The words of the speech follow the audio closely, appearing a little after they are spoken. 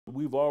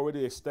we've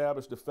already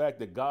established the fact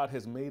that God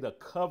has made a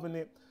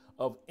covenant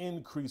of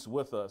increase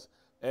with us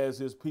as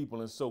his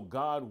people. And so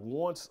God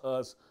wants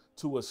us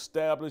to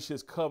establish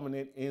his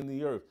covenant in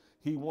the earth.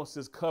 He wants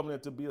his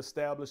covenant to be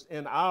established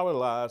in our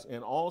lives,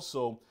 and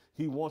also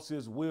he wants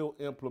his will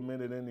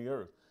implemented in the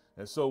earth.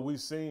 And so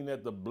we've seen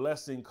that the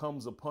blessing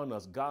comes upon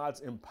us,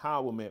 God's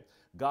empowerment,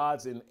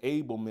 God's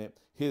enablement,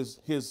 his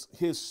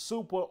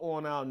super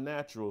on our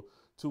natural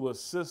to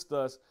assist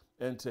us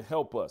and to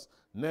help us.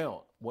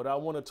 Now, what I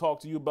want to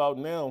talk to you about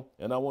now,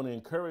 and I want to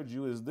encourage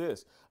you, is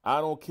this.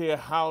 I don't care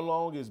how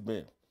long it's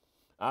been.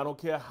 I don't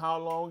care how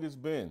long it's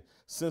been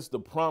since the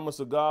promise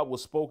of God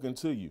was spoken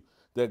to you,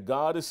 that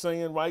God is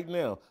saying right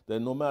now that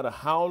no matter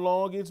how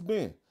long it's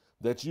been,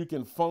 that you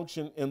can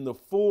function in the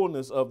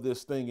fullness of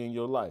this thing in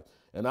your life.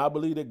 And I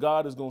believe that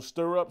God is going to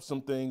stir up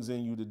some things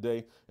in you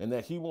today, and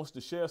that he wants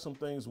to share some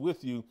things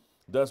with you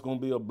that's going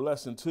to be a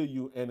blessing to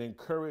you and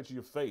encourage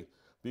your faith,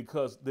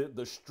 because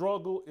the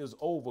struggle is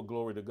over,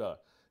 glory to God.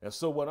 And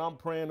so what I'm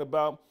praying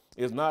about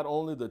is not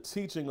only the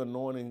teaching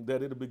anointing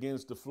that it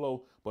begins to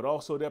flow, but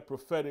also that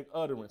prophetic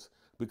utterance,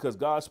 because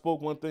God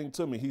spoke one thing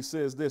to me. He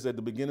says this at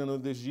the beginning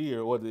of this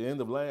year, or at the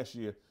end of last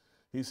year.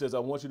 He says, I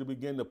want you to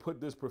begin to put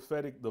the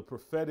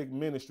prophetic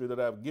ministry that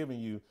I've given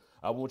you,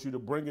 I want you to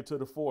bring it to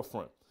the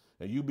forefront.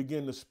 And you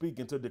begin to speak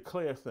and to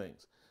declare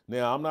things.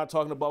 Now, I'm not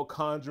talking about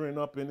conjuring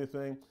up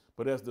anything,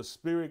 but as the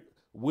Spirit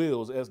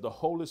wills, as the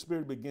Holy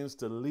Spirit begins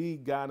to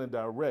lead, guide, and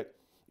direct,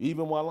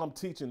 even while I'm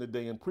teaching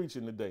today and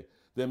preaching today,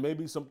 there may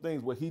be some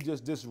things where he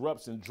just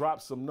disrupts and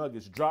drops some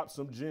nuggets, drops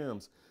some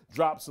gems,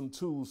 drops some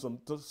tools,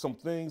 some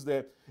things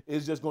that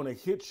is just going to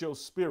hit your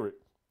spirit.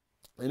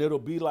 And it'll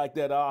be like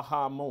that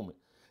aha moment.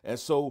 And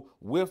so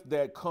with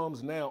that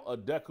comes now a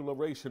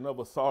declaration of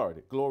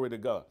authority. Glory to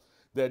God.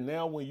 That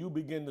now when you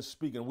begin to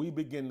speak and we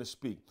begin to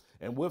speak,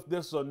 and with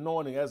this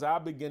anointing, as I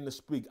begin to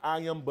speak,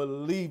 I am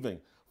believing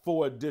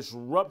for a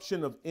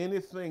disruption of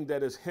anything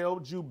that has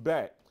held you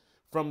back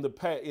from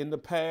in the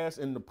past,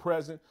 in the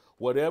present,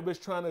 whatever is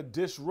trying to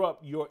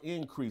disrupt your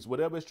increase,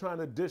 whatever is trying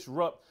to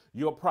disrupt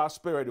your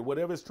prosperity,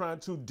 whatever is trying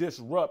to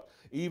disrupt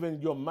even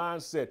your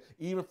mindset,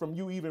 even from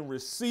you even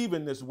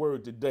receiving this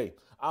word today.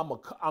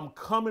 I'm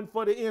coming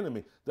for the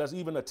enemy that's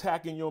even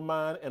attacking your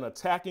mind and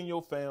attacking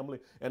your family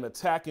and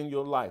attacking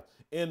your life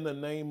in the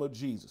name of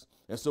Jesus.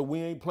 And so we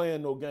ain't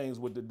playing no games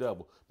with the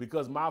devil,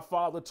 because my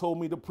Father told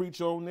me to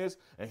preach on this,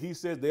 and he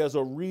says there's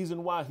a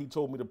reason why he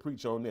told me to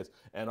preach on this.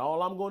 And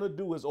all I'm going to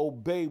do is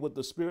obey what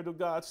the Spirit of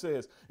God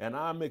says, and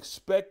I'm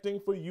expecting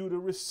for you to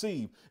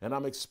receive, and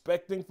I'm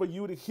expecting for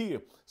you to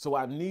hear. So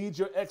I need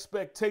your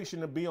expectation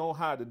to be on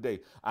high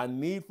today. I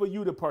need for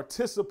you to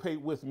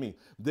participate with me.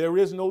 There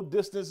is no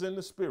distance in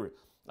the Spirit.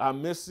 I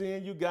miss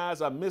seeing you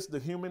guys. I miss the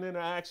human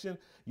interaction.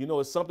 You know,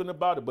 it's something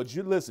about it. But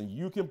you listen,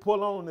 you can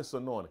pull on this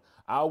anointing.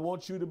 I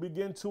want you to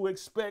begin to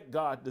expect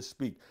God to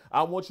speak.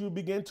 I want you to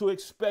begin to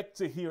expect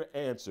to hear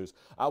answers.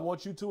 I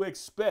want you to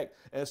expect.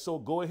 And so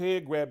go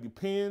ahead, grab your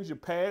pens, your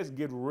pads,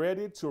 get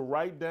ready to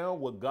write down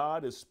what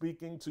God is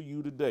speaking to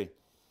you today.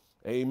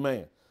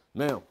 Amen.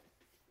 Now,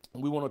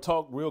 we want to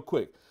talk real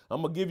quick.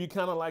 I'm going to give you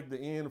kind of like the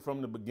end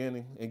from the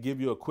beginning and give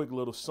you a quick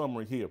little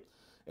summary here.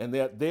 And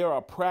that there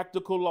are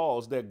practical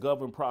laws that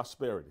govern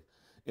prosperity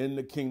in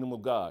the kingdom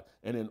of God.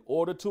 And in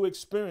order to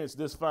experience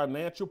this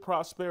financial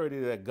prosperity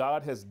that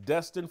God has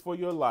destined for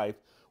your life,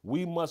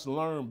 we must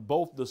learn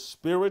both the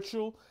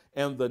spiritual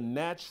and the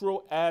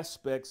natural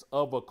aspects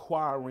of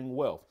acquiring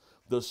wealth.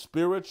 The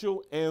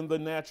spiritual and the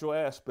natural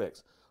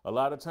aspects. A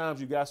lot of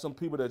times you got some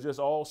people that are just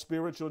all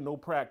spiritual, no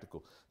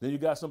practical. Then you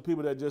got some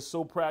people that are just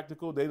so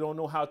practical, they don't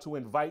know how to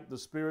invite the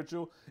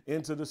spiritual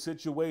into the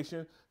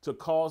situation to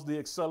cause the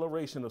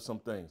acceleration of some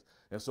things.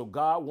 And so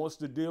God wants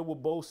to deal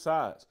with both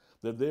sides,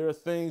 that there are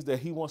things that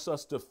he wants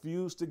us to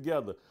fuse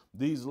together,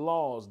 these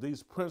laws,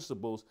 these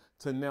principles,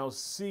 to now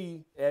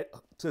see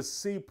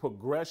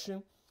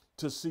progression,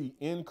 to see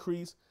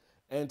increase,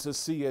 and to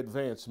see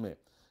advancement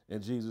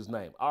in Jesus'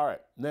 name. All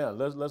right, now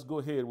let's go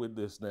ahead with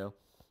this now.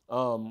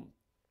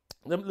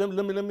 Let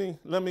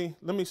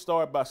me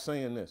start by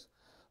saying this.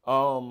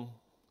 One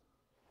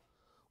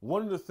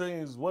of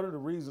the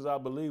reasons I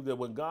believe that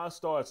when God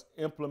starts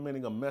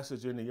implementing a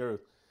message in the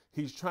earth,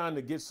 he's trying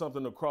to get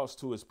something across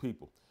to his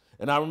people.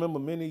 And I remember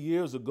many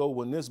years ago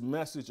when this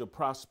message of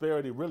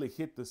prosperity really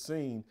hit the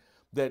scene,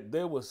 that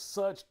there was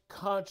such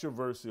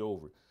controversy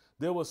over it.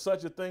 There was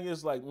such a thing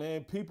as like,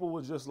 man, people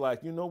were just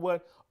like, you know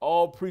what?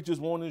 All preachers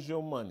want is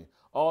your money.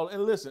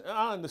 And listen,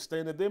 I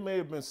understand that there may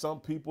have been some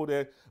people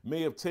that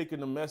may have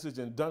taken the message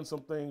and done some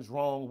things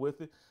wrong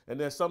with it. And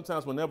then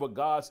sometimes whenever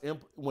God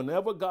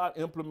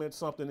implements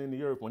something in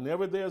the earth,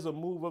 whenever there's a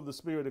move of the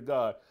Spirit of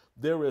God,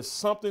 there is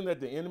something that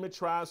the enemy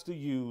tries to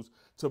use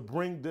to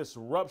bring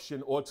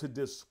disruption or to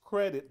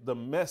discredit the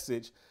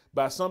message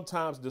by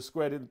sometimes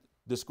discrediting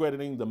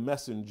the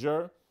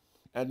messenger.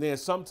 And then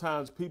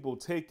sometimes people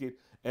take it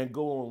and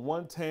go on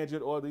one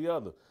tangent or the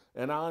other.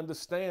 And I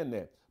understand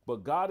that.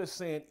 But God is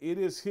saying it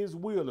is his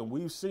will, and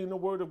we've seen the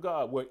word of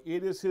God where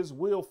it is his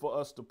will for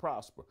us to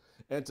prosper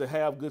and to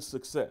have good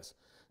success.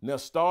 Now,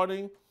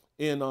 starting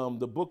in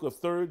the book of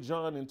 3rd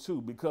John and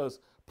 2, because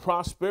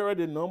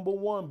prosperity, number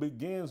one,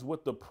 begins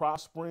with the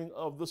prospering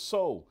of the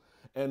soul.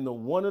 And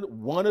one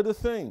of the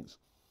things,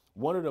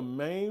 one of the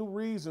main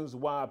reasons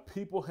why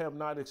people have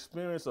not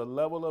experienced a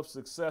level of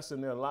success in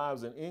their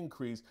lives and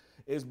increase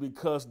is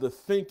because the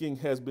thinking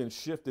has been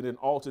shifted and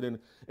altered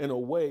in a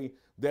way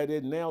that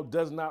it now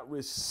does not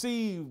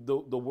receive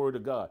the word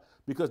of God.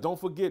 Because don't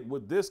forget,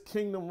 with this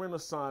kingdom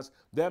renaissance,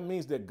 that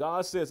means that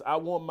God says, I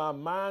want my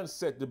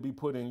mindset to be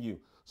put in you.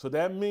 So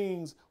that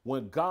means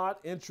when God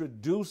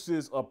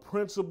introduces a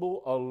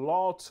principle, a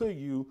law to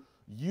you,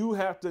 you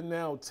have to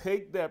now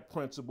take that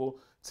principle,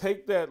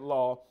 take that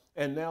law,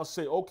 and now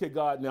say, okay,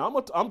 God,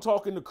 now I'm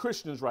talking to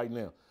Christians right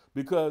now,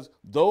 because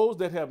those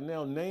that have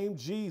now named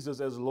Jesus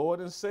as Lord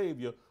and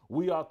Savior,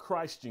 we are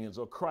Christians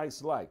or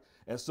Christ-like.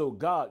 And so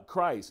God,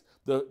 Christ,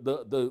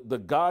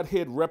 the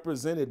Godhead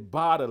represented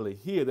bodily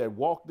here that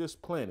walked this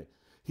planet,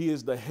 he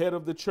is the head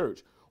of the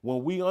church.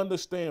 When we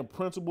understand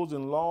principles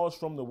and laws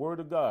from the word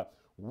of God,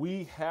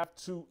 we have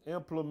to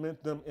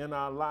implement them in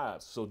our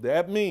lives. So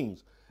that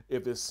means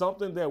if it's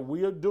something that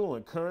we are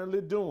doing,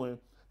 currently doing,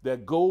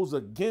 that goes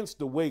against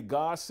the way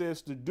God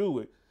says to do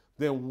it,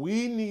 then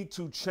we need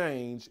to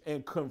change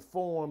and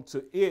conform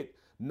to it,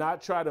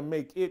 not try to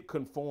make it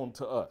conform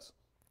to us.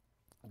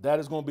 That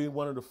is going to be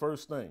one of the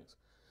first things.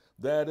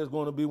 That is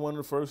going to be one of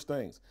the first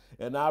things.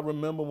 And I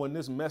remember when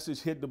this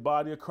message hit the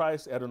body of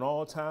Christ at an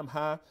all-time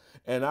high,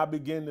 and I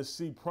began to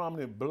see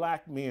prominent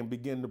black men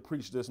begin to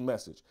preach this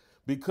message.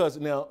 Because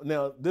now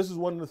this is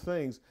one of the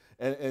things,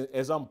 and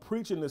as I'm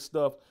preaching this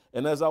stuff,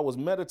 and as I was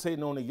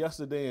meditating on it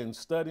yesterday and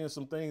studying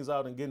some things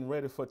out and getting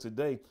ready for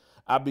today,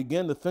 I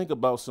began to think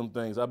about some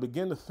things. I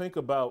began to think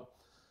about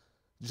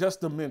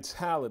just the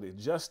mentality,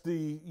 just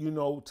the,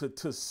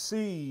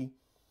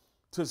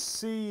 to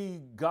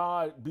see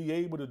God be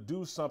able to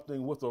do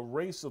something with a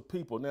race of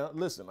people. Now,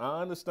 listen,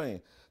 I understand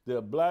there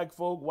are black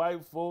folk,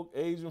 white folk,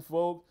 Asian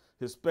folk,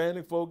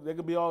 Hispanic folk. There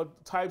could be all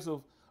types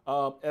of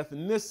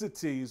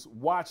ethnicities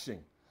watching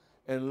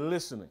and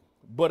listening.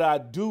 But I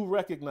do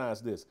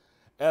recognize this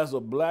as a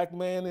black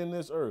man in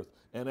this earth,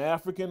 an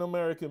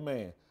African-American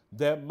man,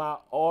 that my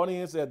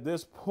audience at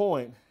this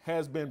point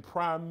has been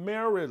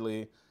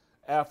primarily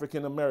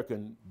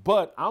African-American.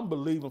 But I'm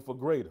believing for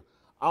greater.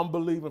 I'm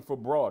believing for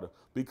broader,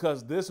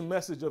 because this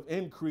message of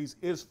increase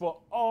is for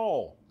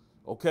all,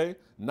 okay?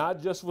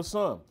 Not just for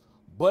some.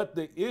 But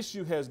the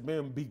issue has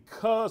been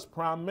because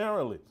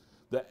primarily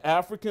the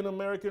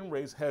African-American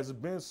race has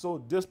been so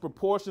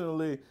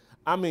disproportionately,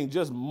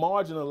 just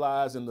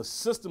marginalized, and the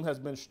system has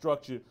been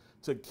structured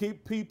to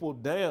keep people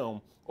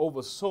down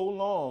over so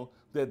long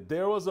that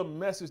there was a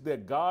message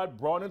that God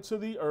brought into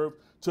the earth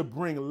to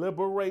bring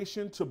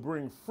liberation, to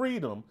bring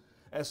freedom.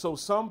 And so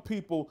some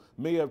people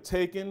may have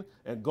taken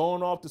and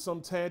gone off to some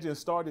tangent and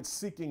started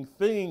seeking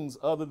things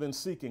other than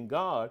seeking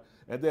God,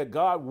 and that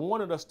God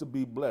wanted us to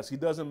be blessed. He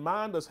doesn't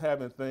mind us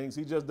having things.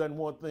 He just doesn't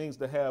want things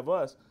to have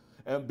us.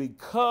 And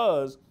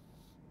because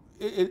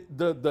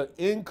the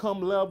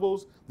income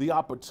levels, the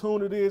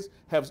opportunities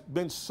have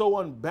been so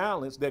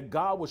unbalanced, that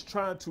God was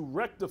trying to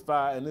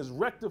rectify and is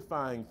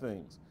rectifying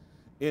things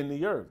in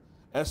the earth.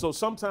 And so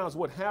sometimes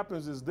what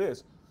happens is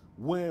this: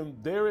 when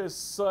there is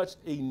such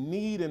a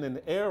need in an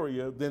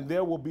area, then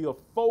there will be a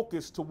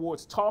focus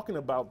towards talking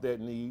about that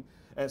need.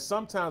 And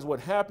sometimes what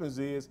happens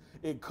is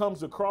it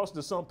comes across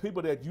to some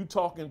people that you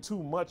talking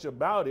too much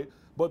about it.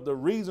 But the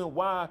reason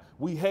why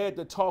we had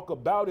to talk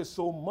about it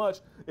so much,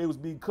 it was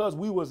because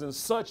we was in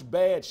such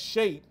bad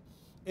shape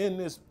in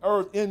this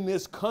earth, in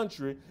this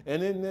country,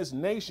 and in this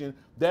nation,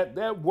 that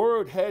that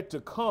word had to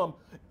come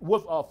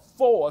with a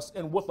force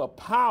and with a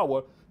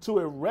power to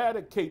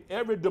eradicate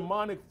every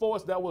demonic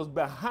force that was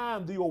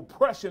behind the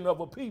oppression of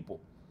a people.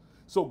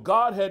 So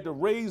God had to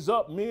raise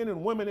up men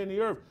and women in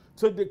the earth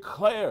to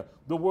declare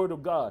the word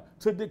of God,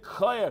 to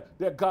declare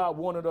that God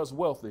wanted us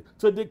wealthy,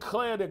 to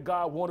declare that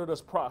God wanted us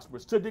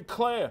prosperous, to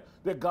declare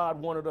that God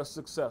wanted us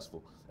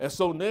successful. And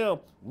so now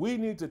we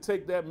need to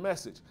take that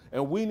message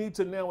and we need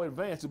to now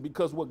advance it,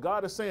 because what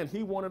God is saying,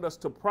 he wanted us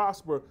to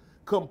prosper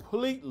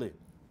completely,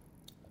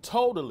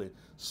 totally,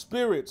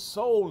 spirit,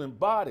 soul, and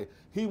body.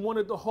 He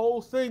wanted the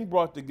whole thing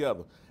brought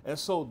together. And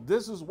so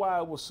this is why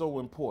it was so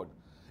important.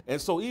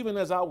 And so even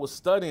as I was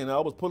studying, I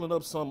was pulling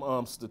up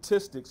some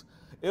statistics.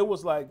 It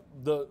was like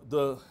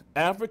the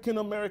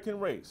African-American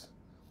race,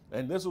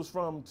 and this was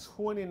from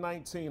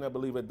 2019, I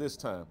believe, at this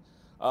time.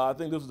 I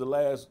think this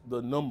was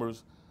the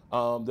numbers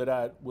that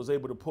I was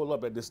able to pull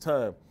up at this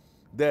time,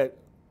 that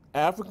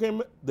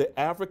the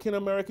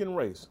African-American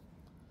race,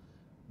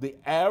 the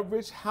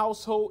average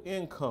household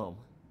income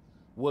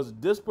was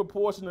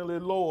disproportionately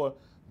lower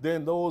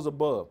than those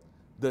above.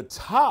 The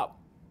top,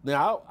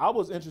 now I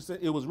was interested,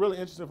 it was really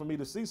interesting for me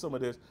to see some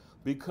of this,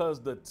 because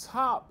the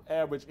top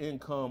average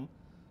income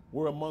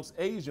were amongst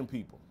Asian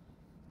people.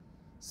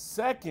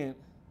 Second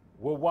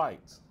were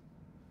whites.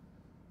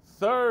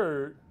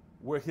 Third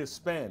were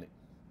Hispanic,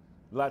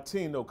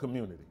 Latino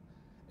community.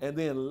 And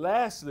then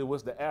lastly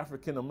was the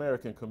African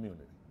American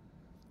community.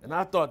 And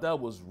I thought that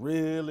was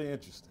really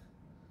interesting.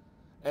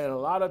 And a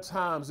lot of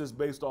times it's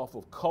based off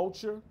of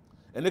culture,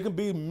 and there can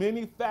be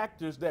many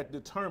factors that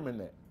determine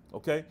that,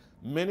 okay?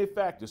 Many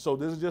factors. So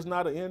this is just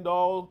not an end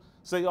all,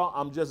 say, oh,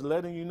 I'm just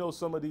letting you know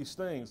some of these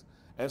things.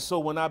 And so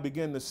when I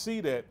begin to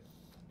see that,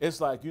 it's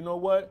like, you know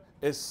what?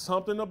 It's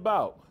something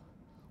about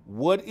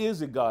what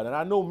is it, God? And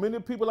I know many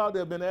people out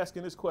there have been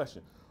asking this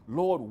question.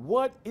 Lord,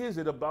 what is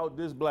it about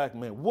this black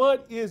man?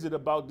 What is it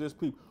about this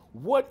people?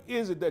 What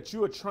is it that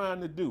you are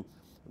trying to do?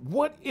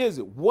 What is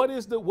it? What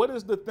is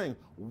the thing?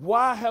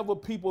 Why have our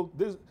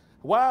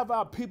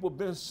people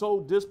been so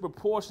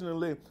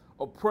disproportionately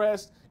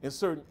oppressed in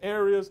certain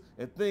areas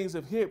and things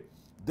have hit?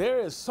 There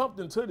is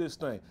something to this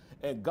thing.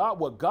 And God,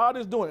 what God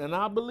is doing, and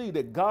I believe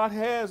that God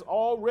has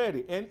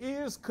already and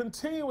is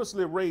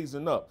continuously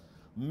raising up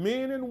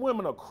men and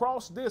women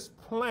across this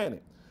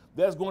planet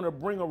that's going to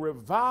bring a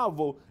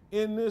revival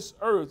in this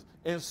earth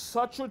in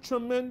such a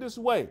tremendous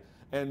way.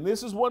 And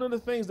this is one of the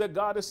things that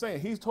God is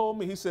saying. He's told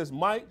me, he says,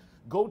 Mike,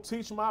 go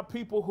teach my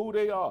people who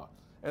they are.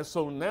 And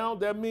so now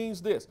that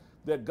means this,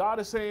 that God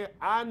is saying,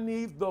 I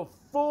need the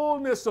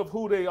fullness of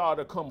who they are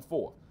to come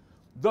forth.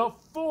 The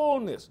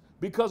fullness.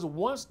 Because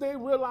once they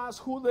realize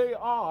who they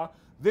are,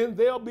 then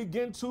they'll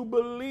begin to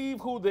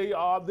believe who they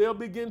are. They'll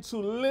begin to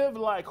live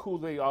like who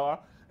they are.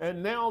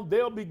 And now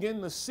they'll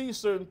begin to see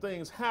certain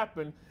things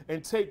happen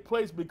and take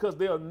place because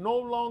they'll no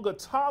longer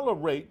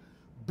tolerate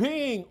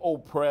being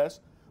oppressed,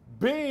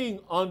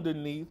 being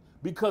underneath,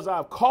 because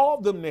I've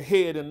called them the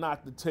head and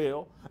not the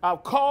tail.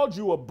 I've called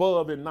you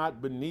above and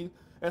not beneath.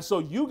 And so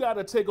you got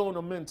to take on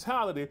a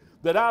mentality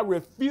that I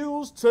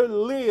refuse to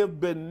live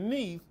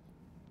beneath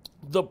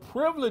the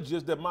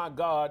privileges that my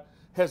God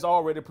has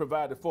already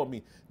provided for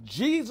me.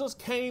 Jesus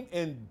came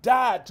and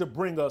died to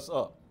bring us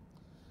up.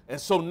 And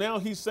so now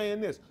he's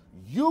saying this,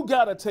 you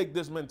got to take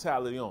this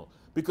mentality on.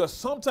 Because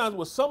sometimes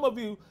what some of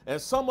you and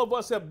some of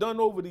us have done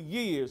over the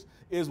years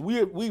is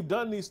we've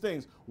done these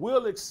things.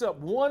 We'll accept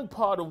one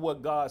part of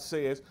what God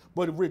says,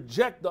 but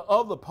reject the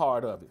other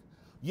part of it.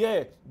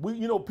 Yeah,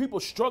 people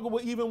struggle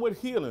even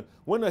with healing.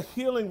 When the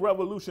healing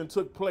revolution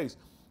took place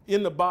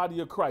in the body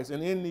of Christ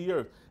and in the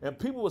earth, and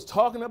people was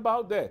talking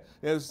about that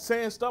and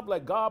saying stuff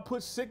like God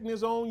put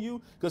sickness on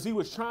you because he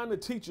was trying to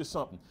teach you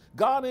something.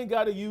 God ain't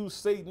got to use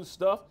Satan's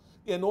stuff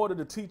in order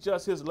to teach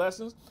us his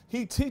lessons.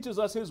 He teaches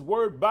us his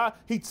word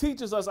he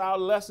teaches us our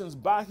lessons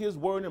by his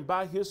word and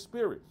by his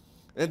spirit.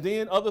 And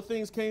then other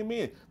things came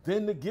in.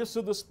 Then the gifts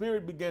of the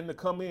Spirit began to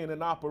come in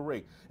and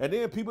operate. And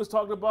then people's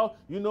talking about,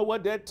 you know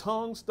what, that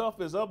tongue stuff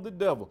is of the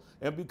devil.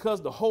 And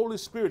because the Holy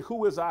Spirit,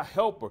 who is our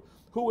helper,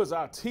 who is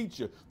our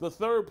teacher, the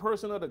third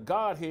person of the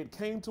Godhead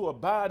came to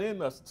abide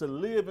in us, to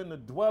live and to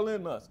dwell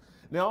in us.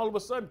 Now, all of a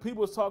sudden, people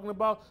was talking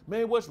about,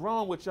 man, what's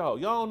wrong with y'all?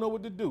 Y'all don't know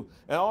what to do.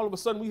 And all of a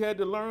sudden, we had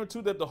to learn,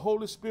 too, that the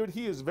Holy Spirit,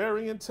 he is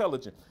very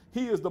intelligent.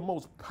 He is the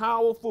most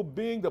powerful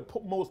being, the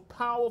most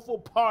powerful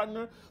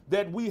partner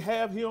that we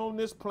have here on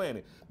this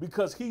planet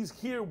because he's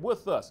here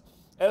with us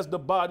as the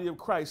body of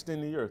Christ in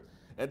the earth.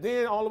 And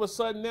then all of a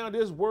sudden now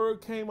this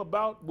word came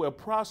about where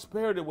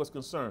prosperity was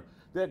concerned,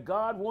 that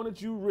God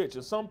wanted you rich.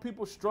 And some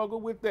people struggle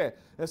with that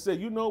and say,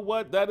 you know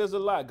what, that is a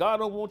lie. God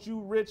don't want you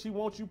rich, he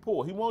wants you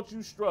poor. He wants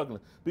you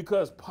struggling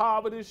because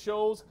poverty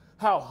shows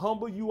how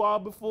humble you are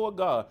before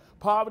God.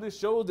 Poverty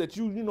shows that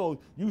you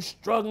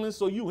struggling,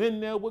 so you in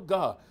there with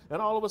God.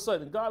 And all of a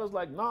sudden, God is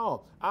like,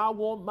 no, I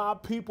want my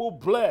people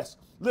blessed.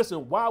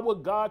 Listen, why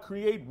would God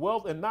create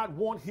wealth and not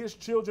want his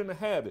children to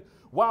have it?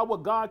 Why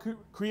would God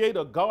create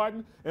a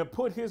garden and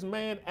put his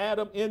man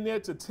Adam in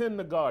there to tend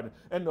the garden?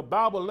 And the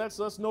Bible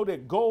lets us know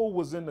that gold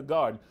was in the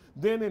garden.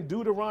 Then in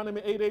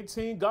Deuteronomy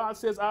 8:18, God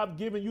says, I've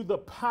given you the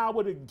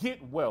power to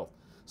get wealth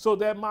so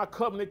that my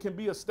covenant can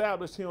be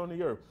established here on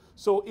the earth.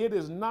 So it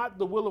is not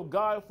the will of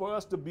God for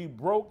us to be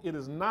broke. It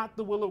is not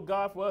the will of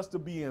God for us to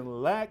be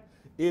in lack.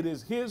 It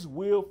is his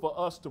will for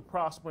us to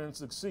prosper and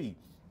succeed.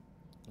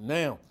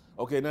 Now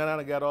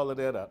I got all of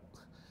that up.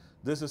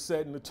 This is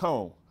setting the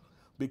tone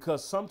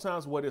because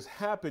sometimes what has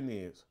happened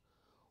is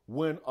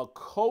when a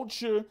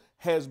culture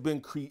has been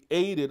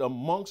created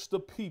amongst the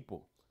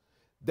people,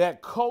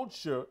 that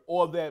culture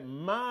or that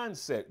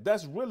mindset,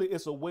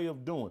 it's a way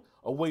of doing,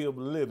 a way of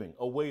living,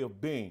 a way of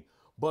being.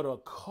 But a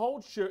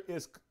culture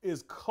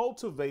is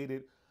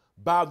cultivated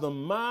by the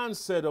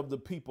mindset of the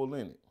people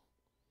in it.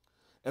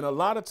 And a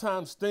lot of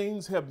times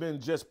things have been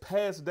just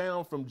passed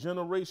down from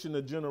generation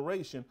to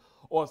generation,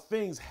 or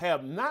things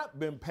have not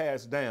been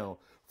passed down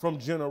from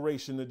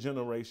generation to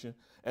generation.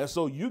 And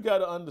so you got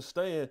to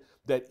understand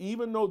that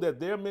even though that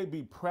there may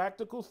be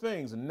practical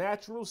things,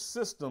 natural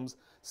systems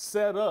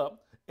set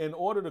up in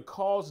order to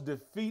cause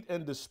defeat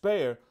and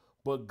despair,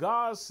 but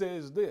God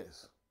says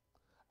this,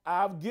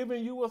 I've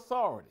given you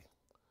authority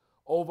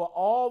over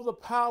all the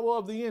power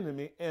of the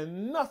enemy,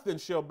 and nothing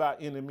shall by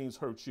any means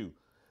hurt you.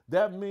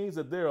 That means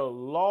that there are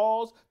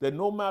laws that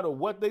no matter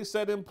what they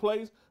set in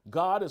place,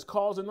 God is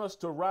causing us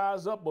to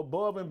rise up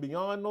above and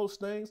beyond those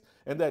things.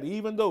 And that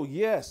even though,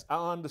 yes,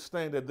 I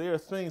understand that there are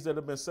things that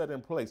have been set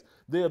in place,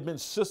 there have been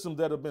systems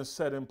that have been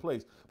set in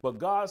place. But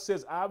God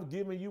says, I've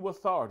given you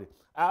authority,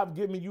 I've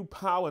given you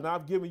power, and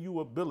I've given you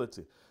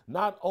ability,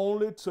 not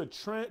only to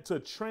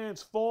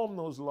transform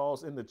those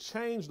laws and to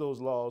change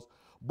those laws,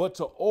 but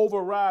to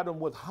override them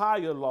with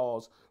higher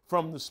laws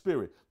from the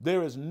Spirit.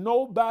 There is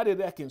nobody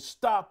that can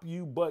stop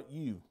you but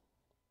you.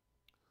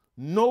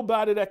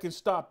 Nobody that can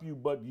stop you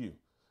but you.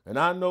 And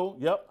I know,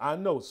 yep, I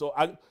know. So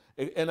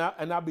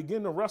I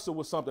begin to wrestle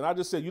with something. I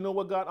just said, you know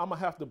what, God, I'm going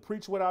to have to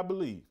preach what I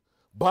believe.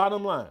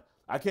 Bottom line,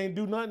 I can't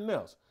do nothing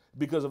else,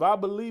 because if I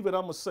believe it,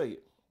 I'm going to say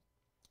it.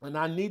 And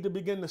I need to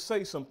begin to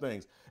say some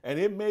things. And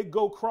it may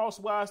go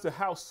crosswise to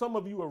how some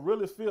of you are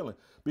really feeling,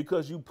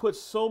 because you put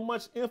so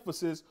much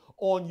emphasis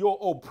on your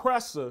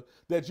oppressor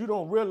that you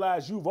don't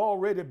realize you've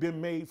already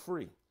been made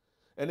free.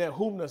 And that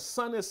whom the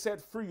Son has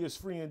set free is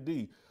free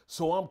indeed.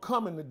 So I'm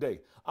coming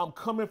today. I'm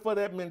coming for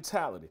that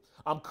mentality.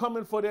 I'm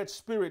coming for that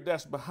spirit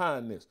that's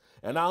behind this.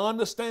 And I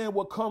understand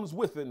what comes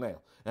with it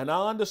now. And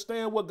I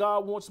understand what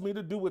God wants me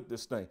to do with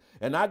this thing.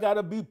 And I got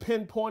to be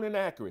pinpoint and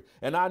accurate.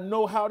 And I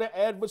know how the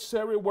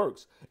adversary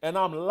works. And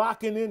I'm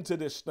locking into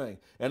this thing.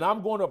 And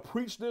I'm going to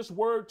preach this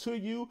word to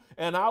you.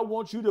 And I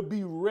want you to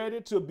be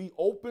ready to be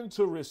open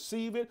to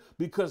receive it,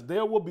 because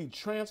there will be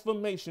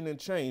transformation and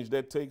change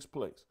that takes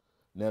place.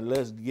 Now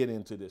let's get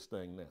into this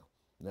thing now.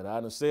 Now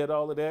I done said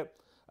all of that.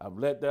 I've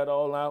let that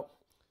all out.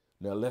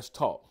 Now let's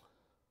talk.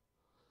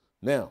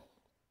 Now,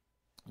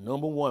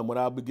 number one, when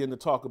I begin to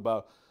talk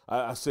about,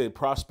 I said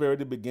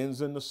prosperity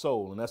begins in the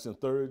soul, and that's in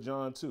 3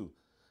 John 2,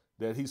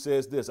 that he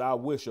says this: I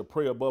wish or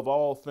pray above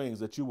all things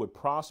that you would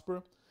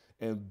prosper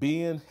and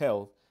be in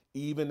health,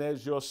 even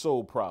as your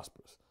soul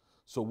prospers.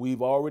 So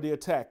we've already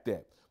attacked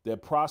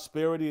that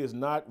prosperity is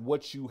not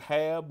what you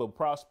have, but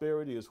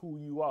prosperity is who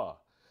you are.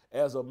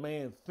 As a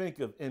man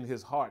thinketh in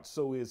his heart,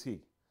 so is he.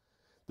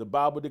 The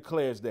Bible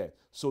declares that.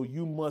 So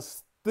you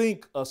must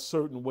think a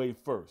certain way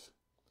first.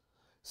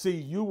 See,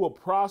 you will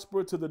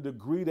prosper to the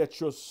degree that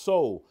your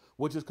soul,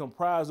 which is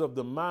comprised of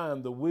the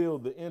mind, the will,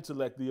 the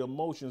intellect, the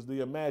emotions,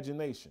 the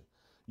imagination.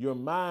 Your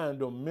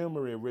mind or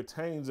memory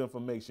retains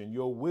information.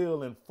 Your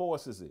will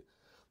enforces it.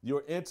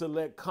 Your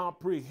intellect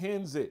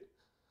comprehends it.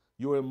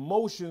 Your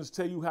emotions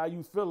tell you how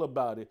you feel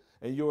about it,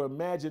 and your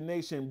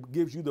imagination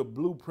gives you the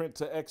blueprint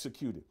to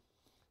execute it.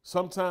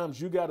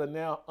 Sometimes you got to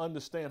now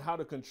understand how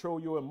to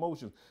control your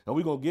emotions. And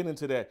we're going to get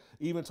into that,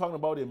 even talking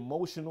about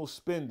emotional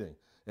spending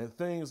and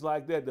things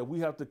like that, that we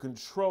have to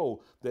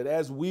control, that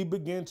as we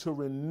begin to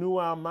renew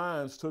our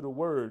minds to the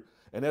word,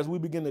 and as we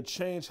begin to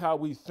change how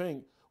we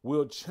think,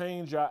 we'll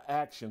change our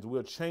actions,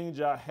 we'll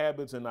change our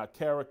habits and our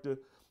character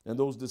and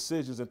those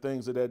decisions and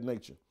things of that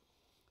nature.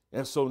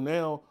 And so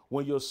now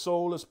when your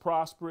soul is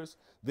prosperous,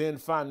 then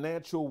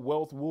financial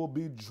wealth will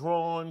be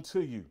drawn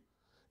to you.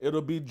 It'll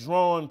be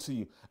drawn to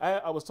you.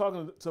 I was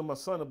talking to my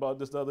son about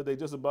this the other day,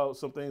 just about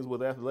some things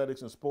with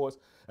athletics and sports.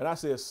 And I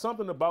said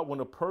something about when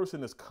a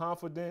person is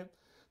confident,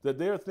 that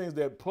there are things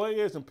that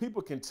players and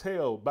people can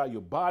tell by your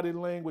body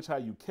language, how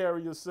you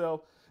carry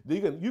yourself.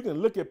 You can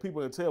look at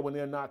people and tell when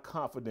they're not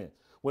confident,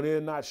 when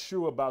they're not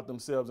sure about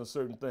themselves and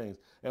certain things.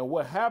 And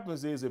what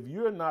happens is, if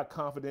you're not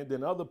confident,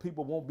 then other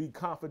people won't be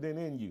confident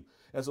in you.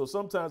 And so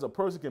sometimes a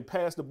person can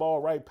pass the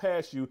ball right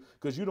past you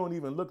because you don't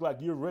even look like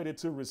you're ready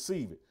to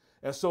receive it.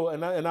 And so,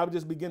 and I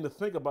just begin to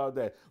think about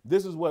that.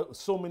 This is what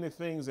so many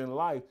things in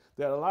life,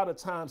 that a lot of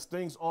times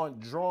things aren't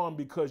drawn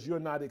because you're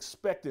not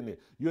expecting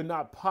it. You're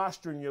not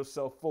posturing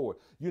yourself for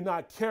it. You're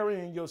not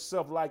carrying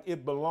yourself like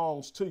it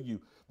belongs to you.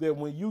 That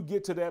when you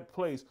get to that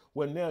place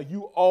where now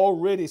you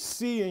already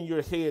see in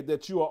your head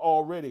that you are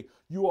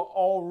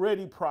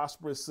already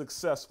prosperous,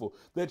 successful,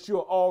 that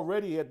you're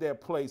already at that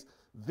place,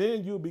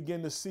 then you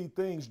begin to see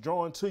things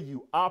drawn to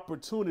you,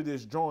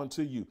 opportunities drawn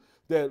to you.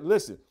 That,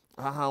 listen,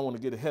 I don't want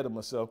to get ahead of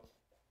myself.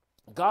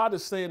 God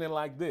is saying it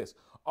like this: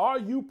 are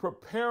you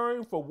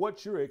preparing for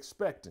what you're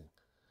expecting?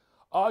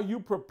 Are you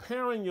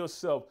preparing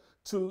yourself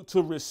to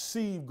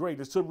receive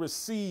greatness, to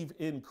receive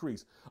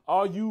increase?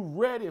 Are you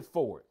ready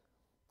for it?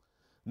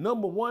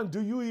 Number one,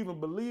 do you even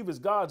believe it's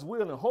God's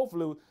will? And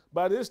hopefully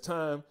by this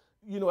time,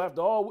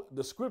 after all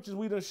the scriptures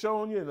we done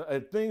shown you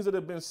and things that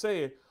have been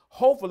said,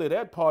 hopefully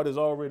that part has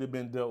already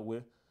been dealt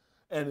with.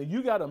 And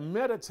you got to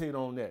meditate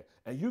on that.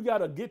 And you got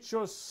to get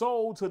your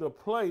soul to the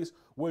place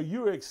where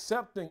you're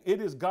accepting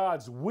it is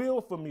God's will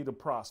for me to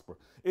prosper.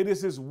 It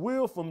is his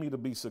will for me to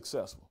be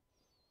successful.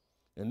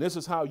 And this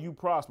is how you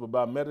prosper,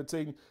 by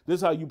meditating. This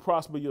is how you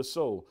prosper your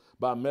soul,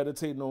 by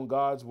meditating on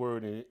God's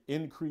word and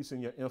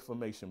increasing your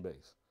information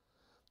base.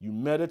 You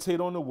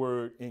meditate on the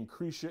word,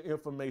 increase your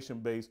information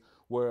base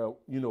where,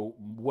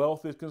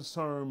 wealth is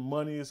concerned,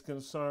 money is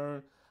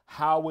concerned,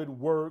 how it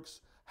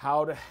works,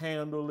 how to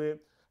handle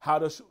it, how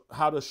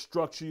to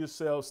structure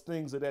yourselves,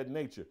 things of that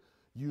nature.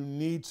 You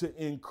need to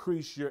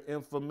increase your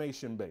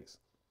information base.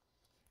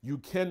 You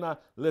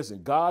cannot,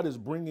 listen, God is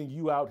bringing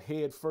you out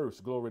head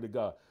first, glory to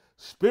God.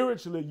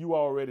 Spiritually, you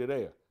already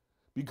there.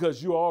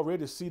 because you're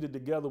already seated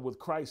together with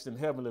Christ in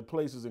heavenly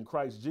places in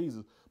Christ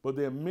Jesus. But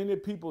there are many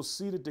people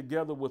seated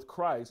together with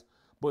Christ,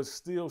 but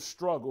still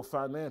struggle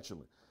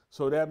financially.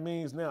 So that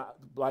means now,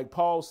 like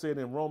Paul said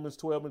in Romans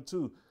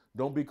 12:2,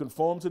 don't be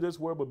conformed to this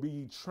world, but be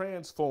ye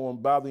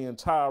transformed by the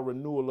entire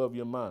renewal of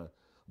your mind,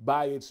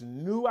 by its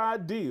new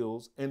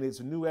ideals and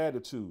its new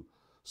attitude.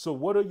 So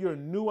what are your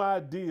new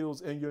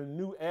ideals and your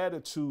new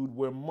attitude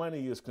where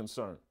money is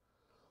concerned?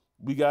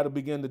 We got to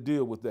begin to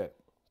deal with that.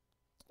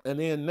 And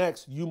then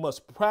next, you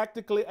must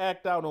practically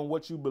act out on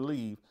what you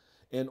believe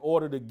in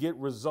order to get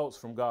results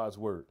from God's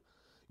word.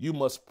 You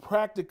must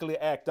practically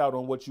act out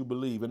on what you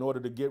believe in order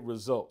to get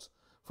results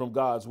from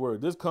God's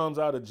word. This comes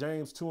out of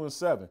James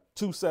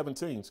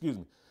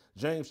 2:17.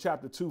 James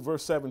chapter 2,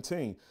 verse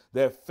 17,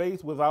 that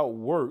faith without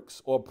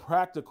works or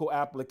practical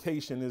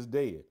application is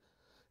dead.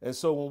 And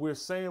so when we're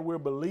saying we're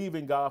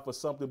believing God for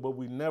something, but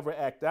we never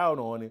act out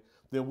on it,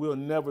 then we'll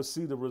never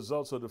see the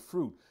results of the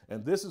fruit.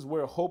 And this is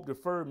where hope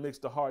deferred makes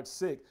the heart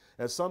sick.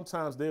 And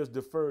sometimes there's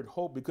deferred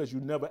hope because you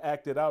never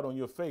acted out on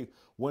your faith.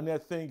 When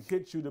that thing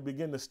hits you to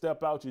begin to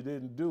step out, you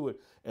didn't do it.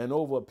 And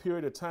over a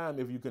period of time,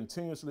 if you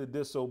continuously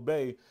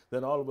disobey,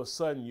 then all of a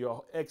sudden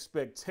your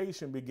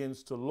expectation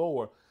begins to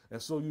lower.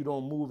 And so you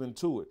don't move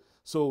into it.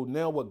 So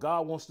now what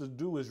God wants to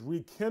do is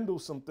rekindle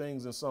some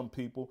things in some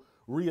people,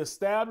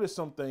 reestablish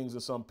some things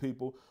in some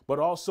people, but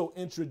also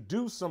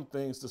introduce some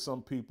things to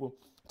some people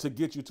to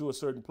get you to a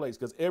certain place.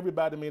 Because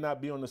everybody may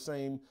not be on the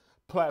same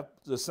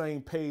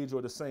page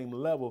or the same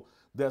level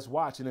that's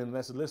watching and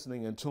that's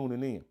listening and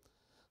tuning in.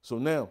 So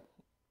now,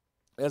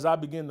 as I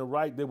begin to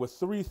write, there were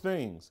 3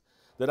 things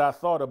that I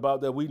thought about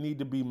that we need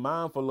to be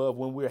mindful of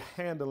when we're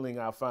handling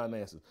our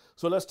finances.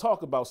 So let's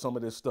talk about some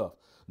of this stuff.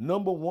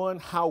 Number 1,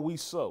 how we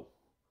sow.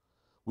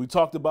 We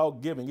talked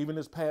about giving. Even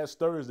this past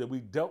Thursday,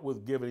 we dealt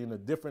with giving and the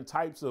different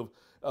types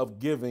of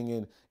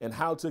giving and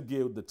how to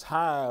give, the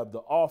tithe, the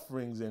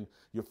offerings, and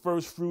your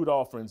first fruit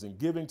offerings, and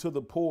giving to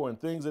the poor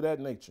and things of that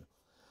nature.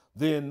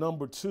 Then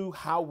number 2,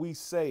 how we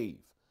save.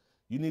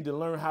 You need to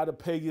learn how to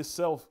pay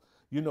yourself.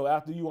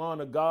 After you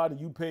honor God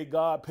and you pay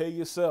God, pay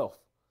yourself.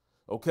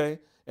 Okay?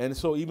 And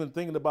so even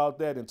thinking about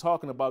that and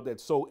talking about that.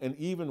 So, and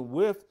even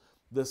with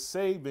the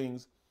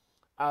savings,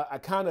 I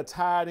kind of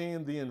tied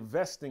in the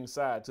investing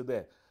side to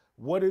that.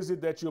 What is it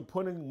that you're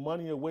putting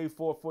money away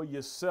for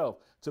yourself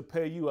to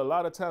pay you? A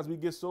lot of times we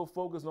get so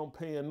focused on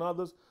paying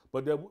others,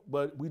 but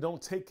we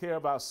don't take care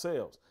of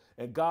ourselves.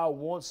 And God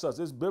wants us.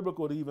 It's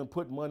biblical to even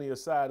put money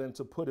aside and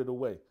to put it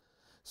away.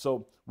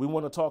 So we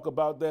want to talk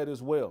about that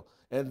as well.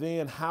 And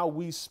then how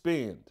we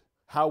spend,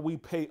 how we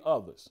pay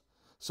others.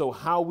 So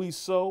how we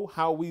sow,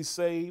 how we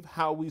save,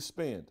 how we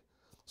spend.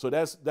 So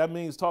that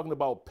means talking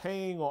about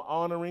paying or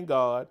honoring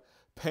God,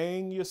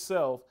 paying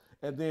yourself,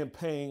 and then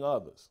paying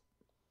others.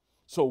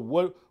 So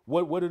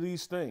what are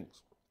these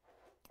things?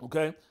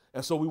 Okay.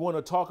 And so we want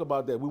to talk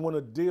about that. We want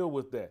to deal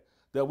with that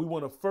we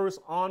want to first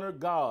honor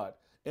God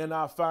in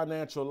our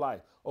financial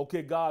life.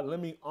 Okay, God, let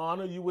me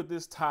honor you with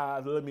this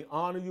tithe. Let me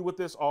honor you with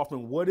this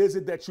offering. What is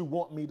it that you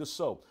want me to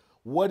sow?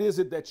 What is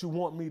it that you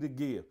want me to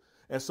give?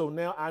 And so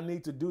now I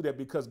need to do that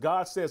because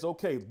God says,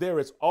 okay, there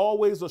is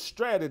always a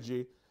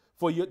strategy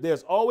for you.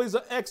 There's always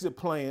an exit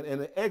plan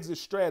and an exit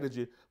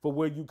strategy for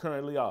where you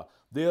currently are.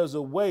 There's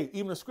a way,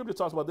 even the scripture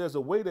talks about there's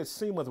a way that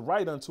seemeth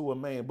right unto a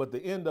man, but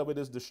the end of it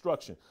is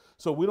destruction.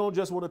 So we don't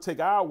just want to take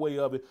our way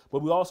of it,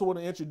 but we also want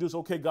to introduce,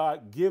 okay,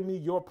 God, give me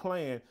your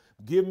plan,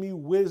 give me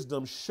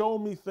wisdom, show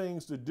me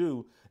things to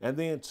do. And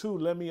then 2,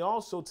 let me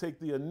also take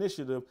the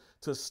initiative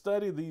to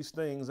study these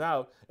things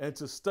out and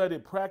to study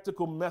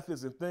practical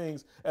methods and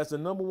things as the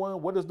number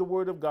 1, what does the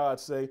word of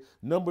God say?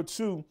 Number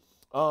 2,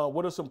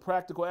 what are some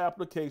practical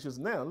applications?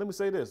 Now, let me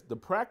say this. The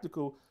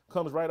practical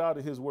comes right out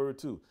of his word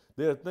too.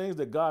 There are things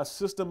that God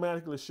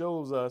systematically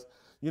shows us,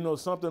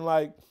 something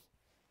like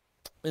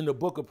in the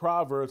book of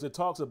Proverbs, it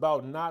talks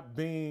about not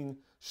being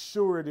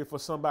surety for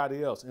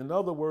somebody else. In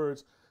other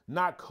words,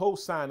 not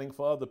co-signing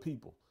for other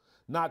people,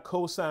 not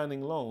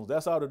co-signing loans.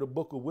 That's out of the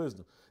book of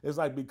wisdom. It's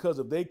like, because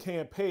if they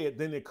can't pay it,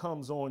 then it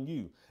comes on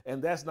you.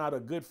 And that's not a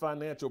good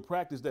financial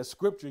practice that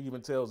scripture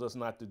even tells us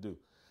not to do.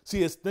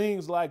 See, it's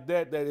things like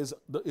that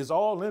is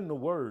all in the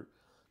word,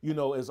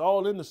 it's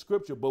all in the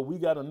scripture, but we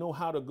got to know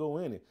how to go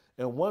in it.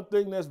 And one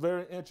thing that's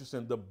very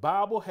interesting, the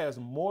Bible has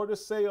more to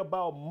say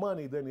about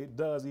money than it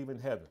does even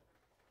heaven.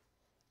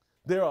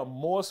 There are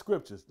more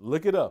scriptures.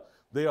 Look it up.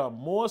 There are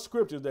more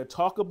scriptures that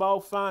talk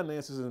about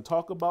finances and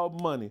talk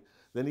about money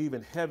than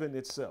even heaven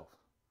itself.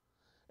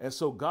 And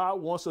so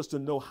God wants us to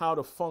know how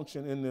to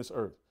function in this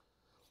earth.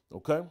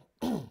 Okay?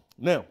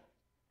 Now,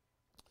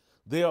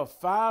 there are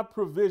 5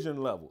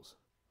 provision levels.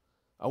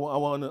 I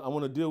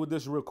want to deal with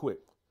this real quick.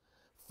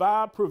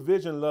 5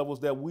 provision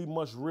levels that we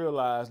must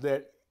realize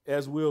that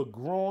as we're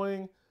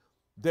growing,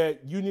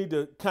 that you need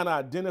to kind of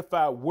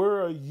identify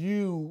where are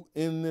you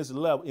in this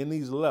level, in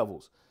these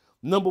levels.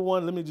 Number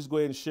 1, let me just go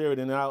ahead and share it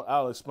and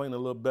I'll explain a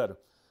little better.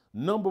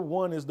 Number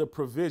 1 is the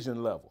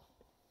provision level.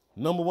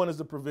 Number 1 is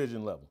the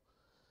provision level.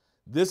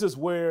 This is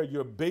where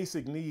your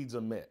basic needs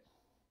are met.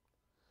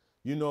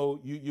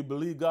 You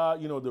believe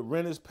God, the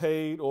rent is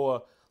paid,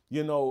 or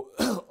you know,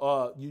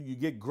 you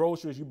get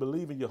groceries, you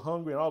believe in, you're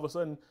hungry, and all of a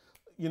sudden,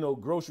 you know,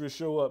 groceries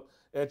show up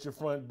at your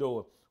front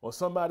door. Or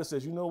somebody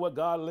says, you know what,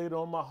 God laid it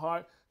on my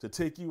heart to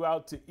take you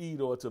out to eat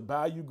or to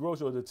buy you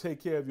groceries or to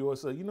take care of you. Or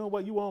say, you know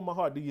what, you on my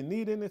heart. Do you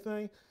need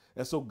anything?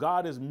 And so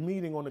God is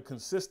meeting on a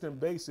consistent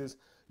basis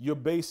your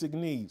basic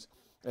needs.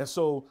 And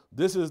so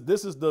this is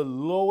the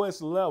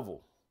lowest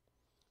level.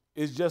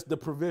 It's just the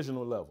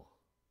provisional level.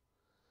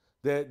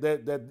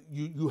 That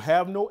you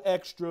have no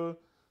extra,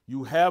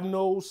 you have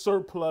no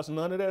surplus,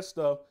 none of that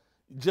stuff.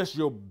 Just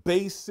your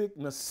basic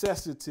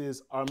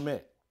necessities are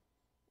met.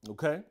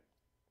 Okay?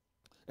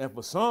 And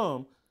for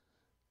some,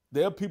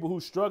 there are people who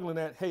are struggling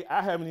at, hey,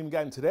 I haven't even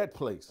gotten to that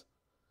place.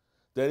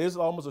 That is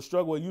almost a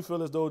struggle where you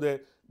feel as though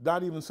that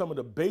not even some of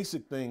the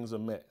basic things are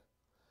met.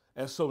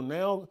 And so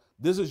now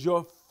this is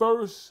your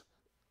first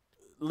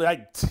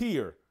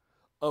tier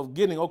of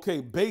getting, okay,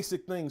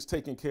 basic things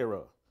taken care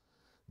of.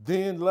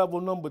 Then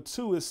level number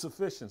 2 is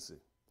sufficiency.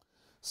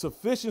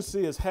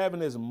 Sufficiency is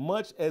having as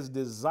much as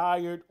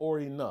desired or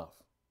enough.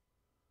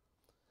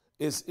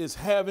 It's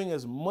having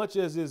as much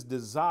as is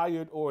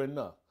desired or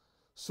enough.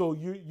 So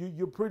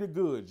you're pretty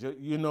good.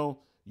 You know,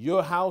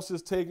 your house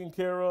is taken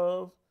care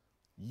of.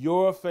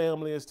 Your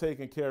family is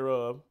taken care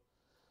of.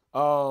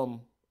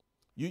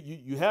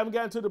 You haven't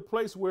gotten to the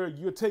place where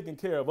you're taking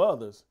care of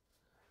others,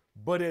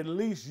 but at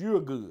least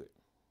you're good.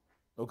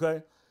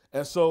 Okay?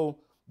 And so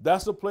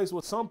that's a place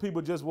where some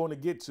people just want to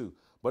get to.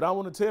 But I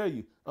want to tell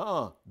you,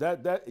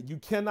 that you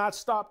cannot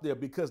stop there,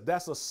 because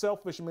that's a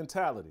selfish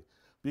mentality.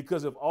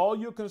 Because if all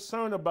you're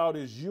concerned about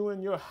is you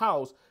and your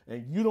house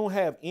and you don't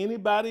have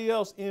anybody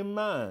else in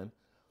mind,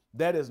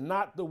 that is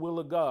not the will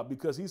of God,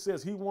 because he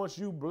says he wants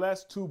you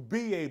blessed to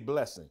be a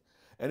blessing.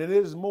 And it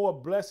is more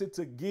blessed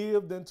to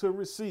give than to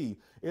receive.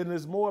 It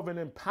is more of an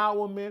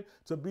empowerment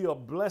to be a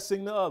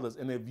blessing to others.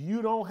 And if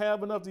you don't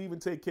have enough to even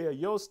take care of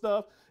your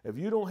stuff, if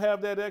you don't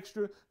have that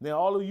extra, then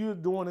all of you are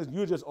doing is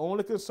you're just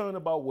only concerned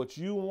about what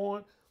you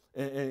want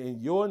and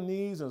your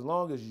needs, as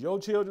long as your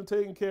children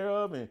taken care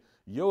of and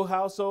your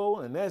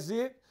household, and that's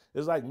it.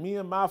 It's like me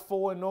and my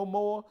 4 and no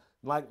more.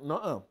 Like,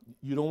 nuh-uh,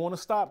 you don't want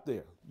to stop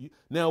there.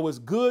 Now, it's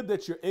good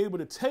that you're able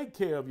to take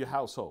care of your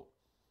household.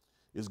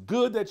 It's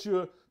good that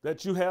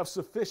you have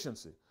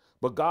sufficiency.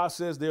 But God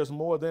says there's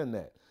more than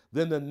that.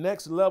 Then the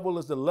next level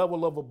is the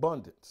level of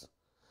abundance.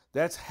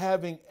 That's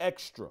having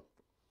extra,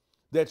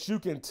 that you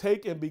can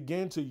take and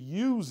begin to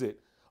use it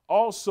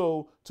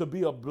also to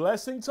be a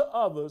blessing to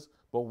others.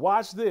 But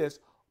watch this,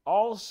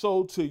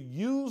 also to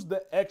use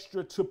the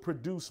extra to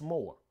produce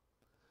more.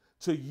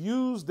 To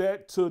use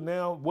that to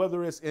now,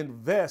 whether it's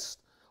invest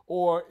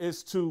or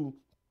it's to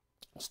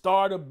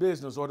start a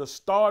business or to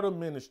start a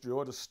ministry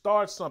or to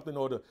start something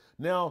or to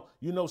now,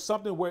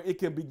 something where it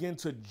can begin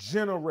to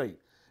generate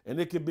and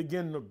it can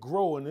begin to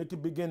grow and it can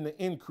begin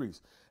to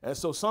increase. And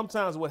so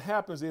sometimes what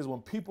happens is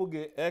when people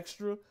get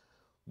extra,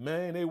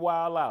 man, they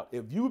wild out.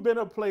 If you've been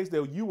a place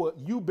that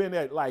you've been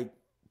at like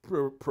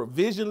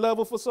provision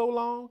level for so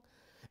long,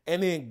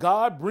 and then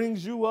God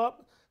brings you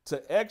up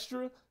to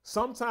extra,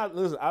 sometimes,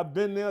 listen, I've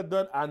been there,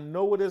 done, I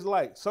know what it's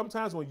like.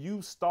 Sometimes when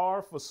you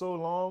starve for so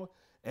long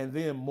and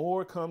then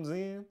more comes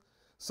in,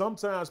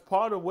 sometimes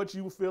part of what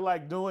you feel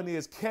like doing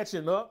is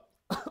catching up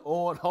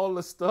on all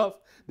the stuff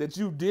that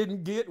you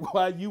didn't get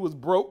while you was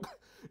broke.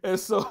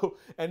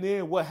 And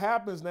then what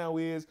happens now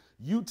is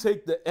you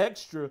take the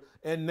extra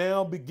and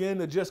now begin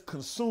to just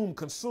consume,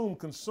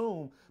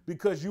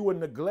 because you were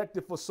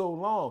neglected for so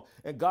long.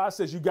 And God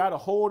says you got to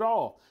hold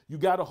off. You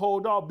got to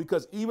hold off,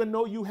 because even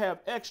though you have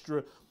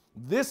extra,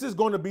 this is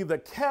going to be the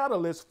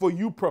catalyst for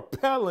you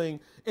propelling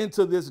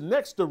into this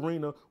next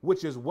arena,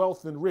 which is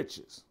wealth and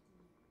riches.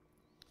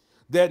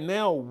 That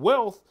now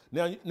wealth,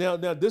 now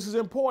this is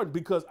important,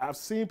 because I've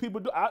seen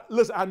people do,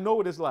 listen, I know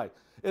what it's like.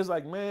 It's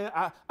like, man,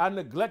 I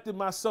neglected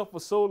myself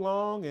for so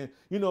long, and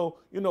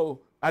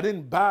I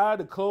didn't buy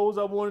the clothes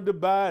I wanted to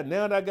buy.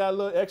 Now that I got a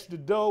little extra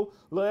dough,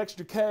 a little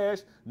extra cash,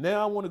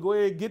 now I want to go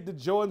ahead and get the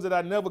Jordans that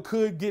I never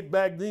could get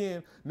back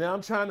then. Now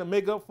I'm trying to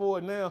make up for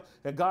it now.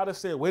 And God has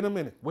said, wait a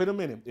minute.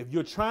 If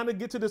you're trying to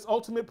get to this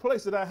ultimate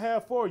place that I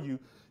have for you,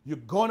 you're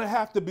going to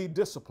have to be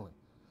disciplined.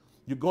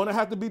 You're going to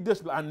have to be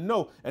disciplined. I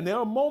know. And there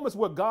are moments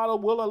where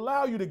God will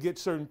allow you to get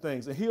certain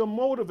things, and he'll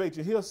motivate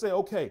you. He'll say,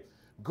 okay,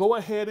 go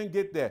ahead and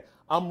get that.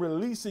 I'm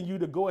releasing you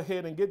to go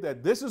ahead and get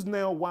that. This is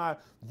now why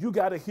you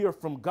got to hear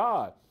from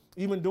God,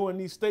 even during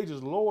these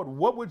stages. Lord,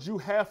 what would you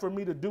have for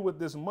me to do with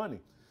this money?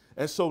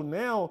 And so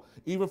now,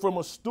 even from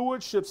a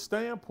stewardship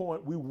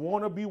standpoint, we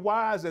want to be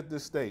wise at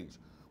this stage.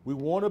 We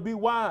want to be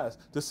wise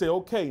to say,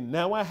 okay,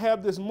 now I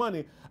have this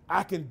money.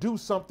 I can do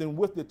something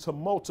with it to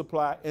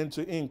multiply and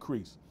to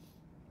increase.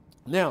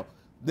 Now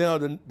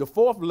the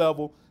fourth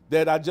level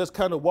that I just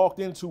kind of walked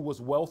into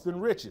was wealth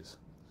and riches.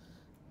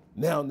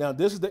 Now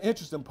this is the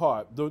interesting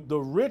part. The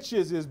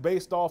riches is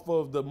based off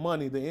of the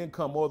money, the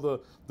income, or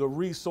the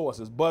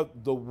resources.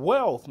 But the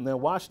wealth, now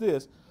watch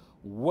this,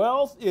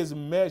 wealth is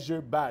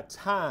measured by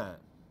time.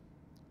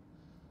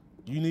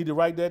 You need to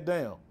write that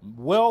down.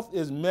 Wealth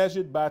is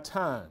measured by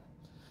time.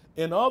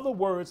 In other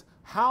words,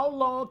 how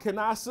long can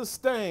I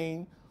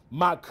sustain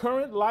My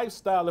current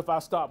lifestyle if I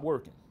stop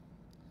working.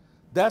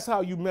 That's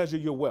how you measure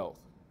your wealth.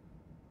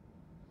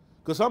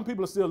 Because some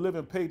people are still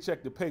living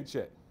paycheck to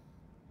paycheck.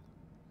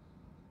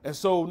 And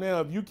so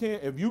now if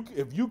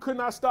you could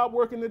not stop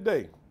working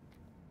today,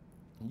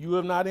 you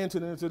have not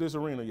entered into this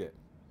arena yet.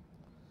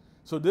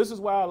 So this is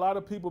why a lot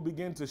of people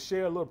begin to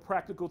share little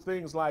practical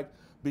things like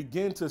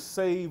begin to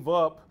save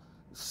up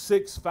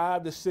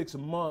 5 to 6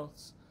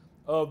 months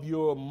of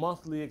your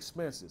monthly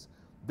expenses.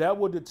 That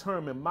would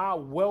determine, my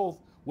wealth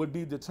would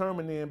be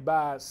determined in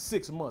by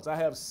 6 months. I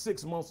have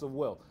 6 months of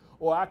wealth.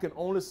 Or I can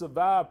only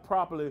survive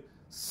properly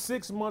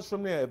 6 months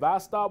from there. If I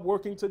stop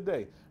working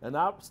today and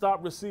I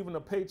stop receiving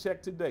a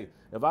paycheck today,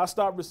 if I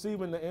stop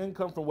receiving the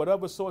income from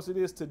whatever source it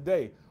is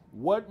today,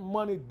 what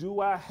money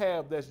do I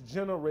have that's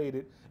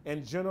generated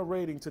and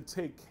generating to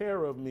take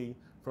care of me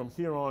from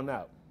here on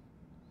out?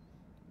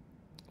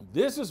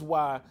 This is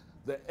why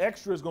the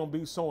extra is going to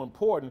be so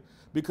important,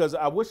 because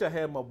I wish I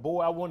had my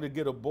board. I wanted to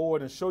get a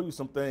board and show you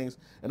some things,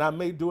 and I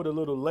may do it a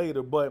little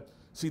later. But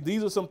see,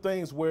 these are some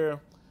things where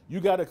you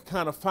got to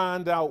kind of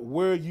find out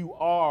where you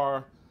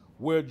are,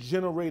 where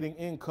generating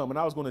income. And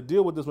I was going to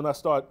deal with this when I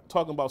start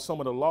talking about some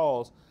of the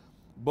laws,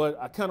 but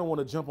I kind of want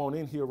to jump on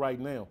in here right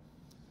now.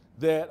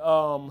 That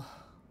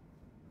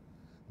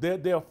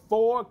there are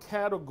 4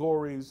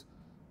 categories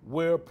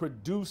where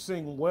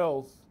producing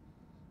wealth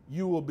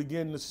you will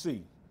begin to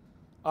see.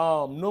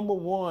 Number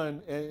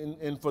one,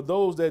 and for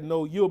those that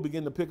know, you'll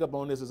begin to pick up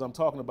on this as I'm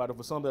talking about it,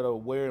 for some that are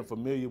aware and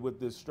familiar with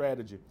this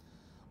strategy,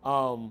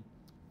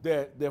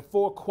 there are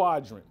 4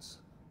 quadrants.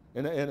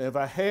 And if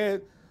I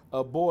had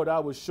a board, I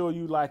would show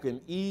you like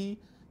an E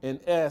and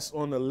S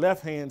on the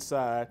left-hand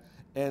side,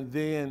 and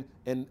then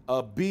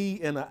a B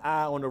and an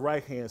I on the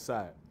right-hand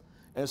side.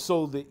 And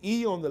so the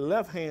E on the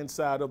left-hand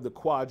side of the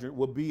quadrant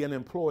would be an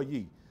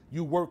employee.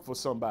 You work for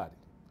somebody.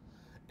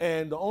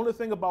 And the only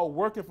thing about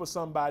working for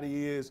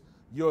somebody is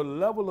your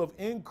level of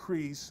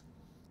increase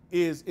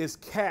is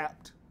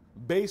capped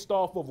based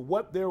off of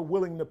what they're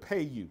willing to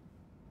pay you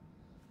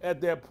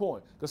at that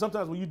point. Because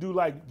sometimes when you do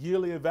like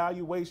yearly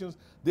evaluations,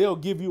 they'll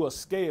give you a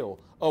scale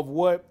of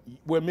where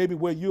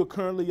you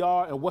currently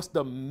are and what's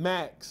the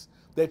max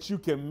that you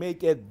can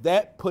make at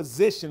that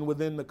position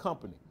within the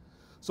company.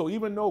 So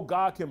even though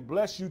God can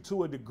bless you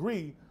to a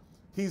degree,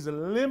 he's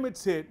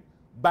limited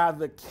by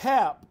the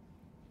cap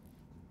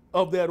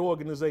of that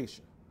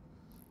organization.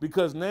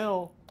 Because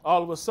now,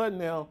 all of a sudden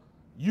now,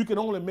 you can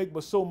only make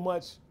but so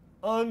much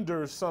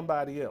under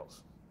somebody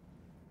else.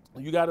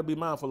 You got to be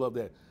mindful of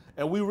that.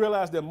 And we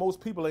realize that most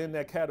people are in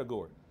that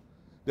category.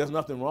 There's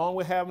nothing wrong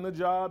with having a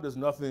job. There's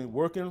nothing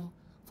working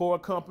for a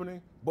company.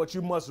 But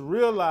you must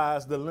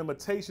realize the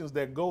limitations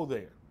that go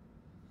there.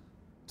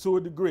 To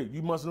a degree,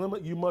 you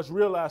must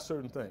realize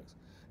certain things.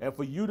 And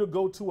for you to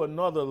go to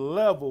another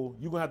level,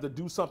 you're going to have to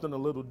do something a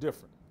little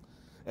different.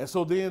 And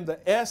so then the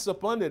S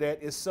up under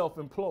that is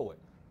self-employed,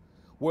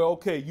 where,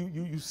 okay,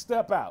 you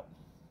step out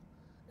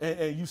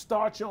and you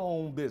start your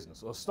own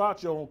business or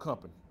start your own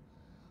company.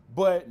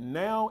 But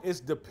now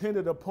it's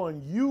dependent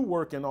upon you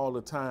working all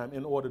the time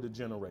in order to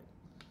generate.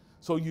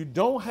 So you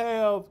don't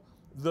have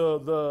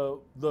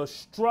the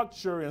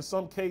structure in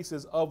some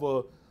cases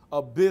of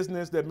a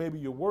business that maybe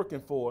you're working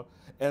for.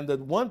 And the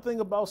one thing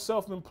about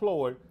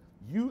self-employed,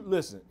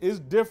 it's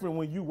different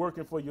when you're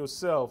working for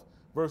yourself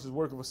versus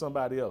working for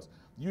somebody else.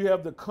 You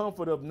have the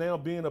comfort of now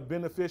being a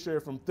beneficiary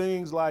from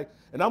things like,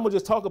 and I'm gonna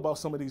just talk about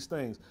some of these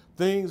things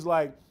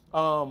like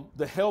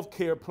the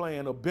healthcare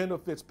plan or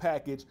benefits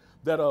package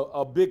that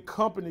a big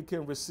company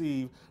can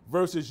receive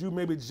versus you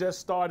maybe just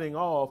starting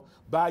off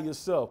by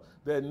yourself,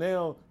 that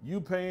now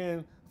you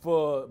paying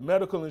for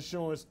medical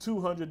insurance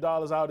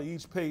 $200 out of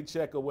each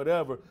paycheck or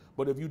whatever,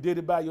 but if you did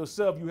it by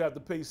yourself, you have to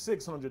pay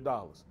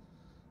 $600.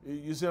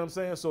 You see what I'm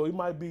saying? So it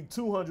might be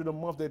 $200 a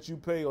month that you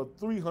pay or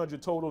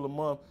 $300 total a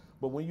month,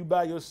 but when you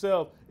by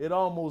yourself, it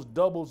almost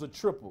doubles or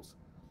triples,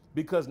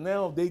 because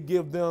now they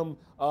give them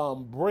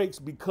breaks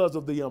because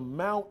of the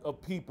amount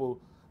of people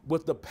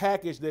with the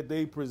package that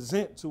they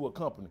present to a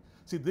company.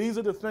 See, these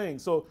are the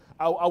things. So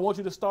I want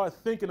you to start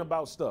thinking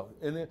about stuff,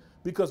 and then,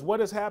 because what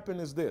has happened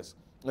is this,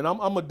 and I'm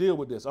going to deal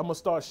with this. I'm going to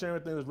start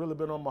sharing things that's really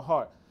been on my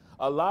heart.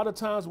 A lot of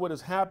times what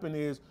has happened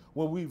is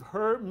when we've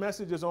heard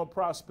messages on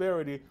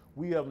prosperity,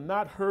 we have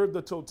not heard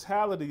the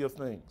totality of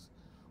things.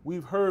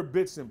 We've heard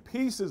bits and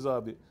pieces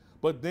of it,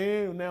 but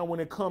then now when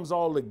it comes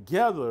all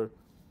together,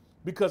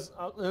 because,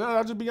 and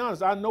I'll just be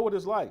honest, I know what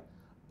it's like.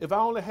 If I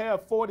only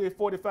have 40 or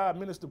 45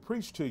 minutes to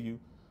preach to you,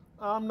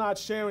 I'm not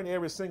sharing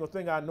every single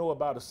thing I know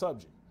about a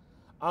subject.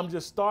 I'm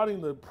just starting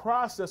the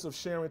process of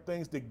sharing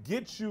things to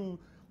get you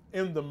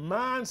in the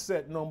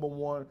mindset, number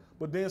one,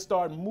 but then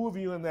start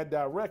moving you in that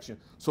direction.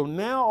 So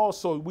now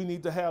also we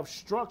need to have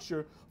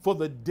structure for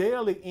the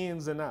daily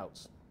ins and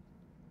outs.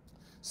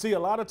 See, a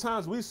lot of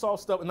times we saw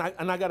stuff,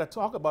 and I got to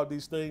talk about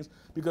these things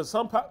because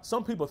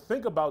some people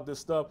think about this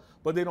stuff,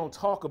 but they don't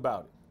talk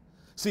about it.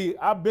 See,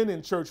 I've been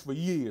in church for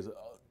years,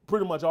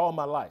 pretty much all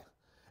my life.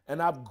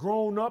 And I've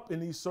grown up in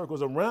these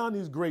circles around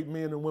these great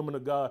men and women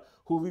of God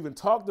who've even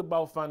talked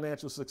about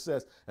financial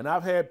success. And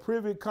I've had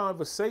privy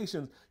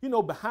conversations,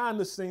 behind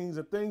the scenes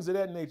and things of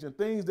that nature, and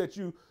things that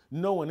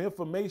and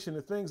information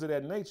and things of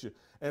that nature.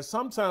 And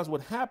sometimes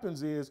what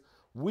happens is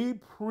we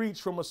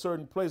preach from a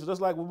certain place.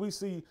 Just like when we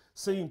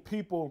seen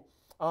people,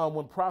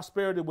 when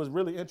prosperity was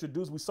really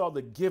introduced, we saw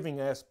the giving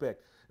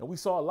aspect. And we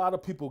saw a lot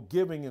of people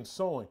giving and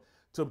sowing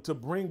to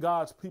bring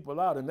God's people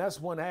out. And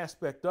that's one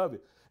aspect of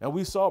it. And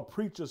we saw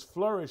preachers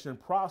flourish and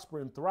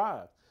prosper and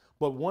thrive.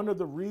 But one of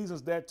the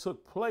reasons that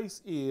took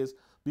place is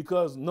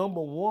because,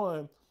 number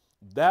one,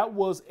 that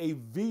was a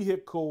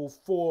vehicle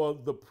for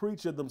the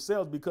preacher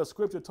themselves, because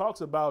scripture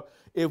talks about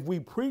if we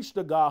preach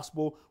the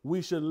gospel,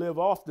 we should live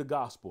off the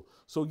gospel.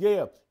 So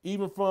yeah,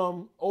 even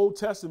from Old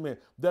Testament,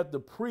 that the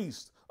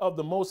priests of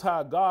the Most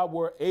High God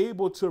were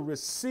able to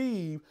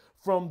receive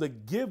from the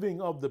giving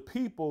of the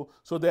people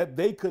so that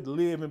they could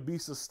live and be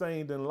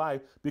sustained in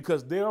life,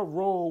 because their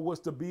role was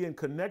to be in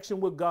connection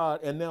with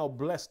God and now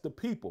bless the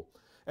people.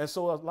 And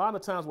so a lot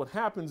of times what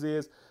happens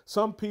is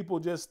some people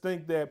just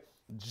think that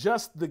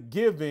just the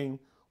giving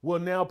will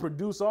now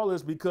produce all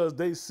this because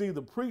they see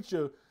the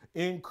preacher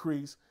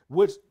increase,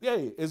 which,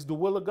 hey, is the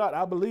will of God.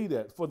 I believe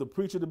that for the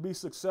preacher to be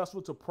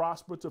successful, to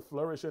prosper, to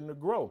flourish, and to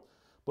grow.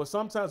 But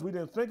sometimes we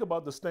didn't think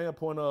about the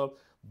standpoint of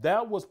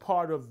that was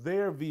part of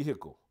their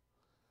vehicle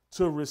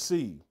to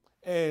receive.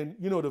 And,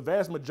 the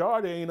vast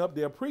majority ain't up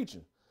there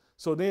preaching.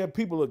 So then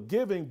people are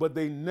giving, but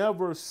they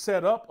never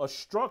set up a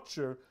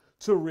structure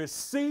to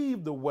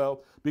receive the wealth,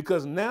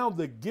 because now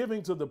the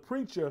giving to the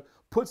preacher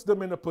puts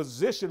them in a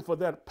position for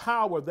that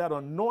power, that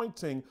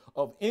anointing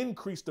of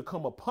increase to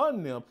come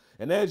upon them.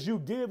 And as you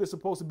give, it's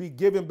supposed to be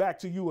given back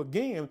to you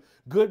again,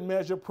 good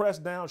measure,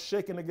 pressed down,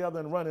 shaken together,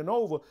 and running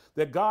over,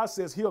 that God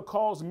says he'll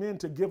cause men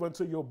to give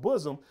unto your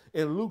bosom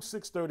in Luke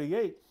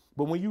 6:38.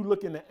 But when you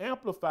look in the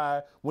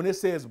Amplified, when it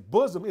says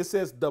bosom, it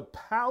says the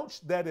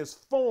pouch that is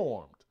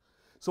formed.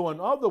 So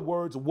in other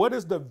words, what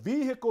is the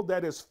vehicle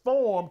that is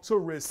formed to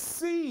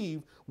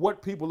receive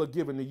what people are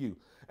giving to you?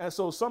 And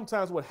so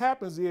sometimes what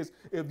happens is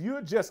if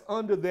you're just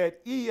under that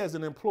E as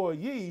an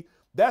employee,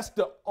 that's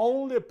the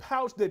only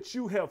pouch that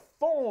you have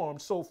formed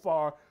so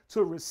far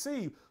to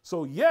receive.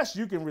 So yes,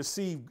 you can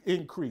receive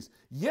increase.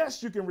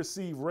 Yes, you can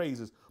receive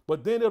raises,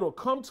 but then it'll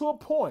come to a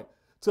point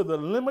to the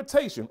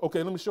limitation.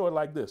 Okay, let me show it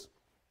like this.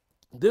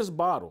 This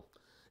bottle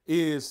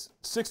is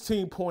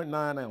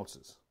 16.9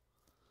 ounces.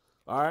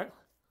 All right.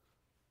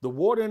 The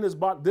water in this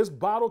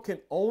bottle can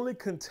only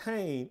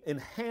contain and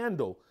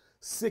handle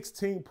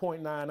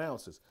 16.9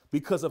 ounces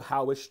because of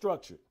how it's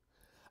structured.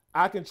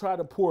 I can try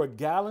to pour a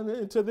gallon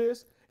into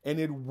this and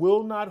it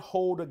will not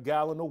hold a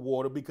gallon of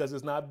water because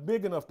it's not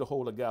big enough to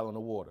hold a gallon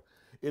of water.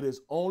 It is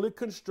only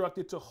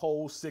constructed to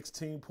hold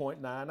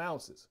 16.9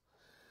 ounces.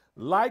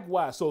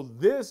 Likewise, so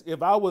this,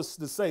 if I was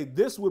to say,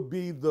 this would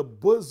be the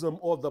bosom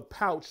or the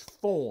pouch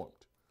formed.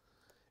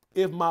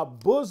 If my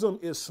bosom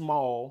is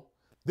small,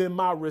 then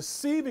my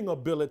receiving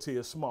ability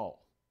is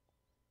small.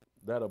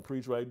 That'll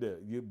preach right there.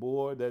 You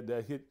boy,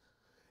 that hit.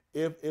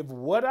 If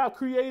what I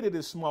created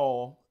is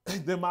small,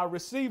 then my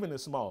receiving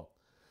is small.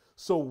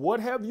 So what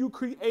have you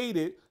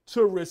created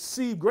to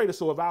receive greater?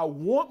 So if I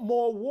want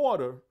more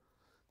water,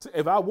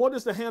 if I want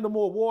this to handle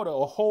more water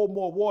or hold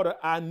more water,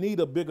 I need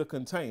a bigger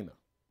container.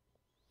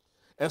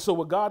 And so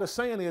what God is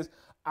saying is,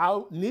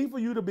 I need for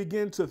you to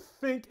begin to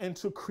think and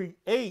to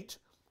create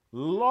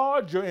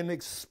larger and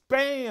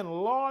expand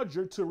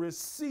larger to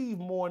receive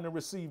more and to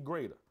receive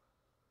greater.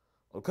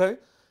 Okay?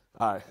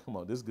 All right, come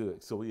on, this is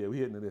good. So yeah, we're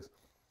hitting to this.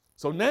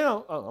 So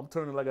now, I'm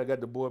turning like I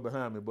got the board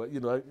behind me, but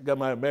I got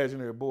my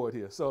imaginary board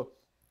here. So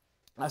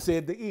I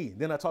said the E,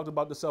 then I talked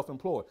about the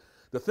self-employed.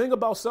 The thing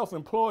about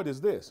self-employed is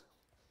this.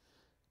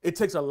 It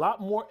takes a lot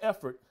more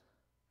effort,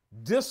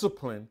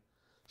 discipline,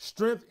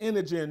 strength,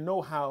 energy, and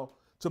know-how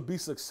to be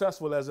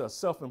successful as a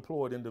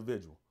self-employed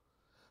individual,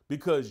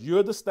 because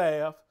you're the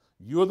staff,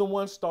 you're the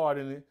one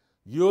starting it,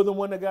 you're the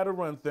one that got to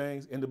run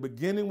things. In the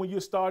beginning, when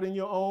you're starting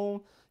your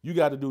own, you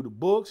got to do the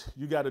books,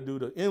 you got to do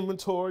the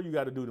inventory, you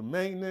got to do the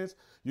maintenance,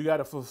 you got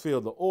to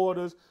fulfill the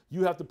orders,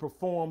 you have to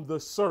perform the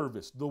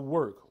service, the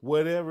work,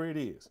 whatever it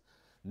is.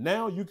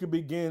 Now you can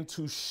begin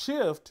to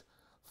shift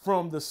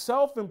from the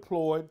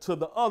self-employed to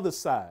the other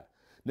side.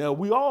 Now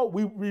we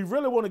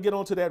really want to get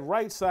onto that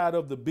right side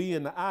of the B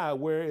and the I,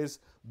 where it's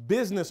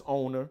business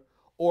owner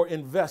or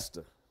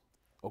investor.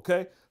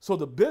 Okay, so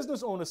the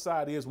business owner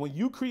side is when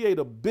you create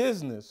a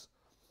business.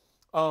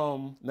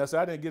 Now, so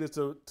I didn't get it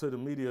to the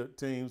media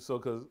team, so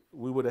because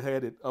we would have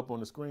had it up on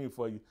the screen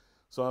for you.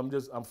 So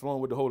I'm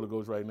flowing with the Holy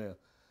Ghost right now.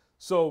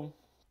 So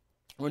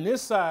on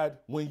this side,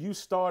 when you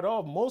start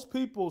off, most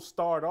people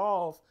start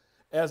off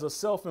as a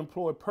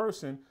self-employed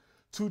person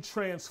to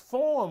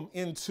transform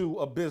into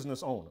a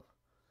business owner.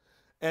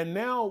 And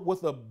now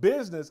with a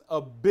business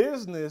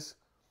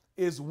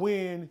is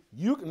when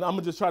you can, I'm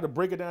gonna just try to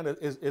break it down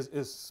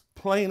as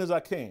plain as I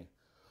can,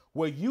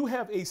 where you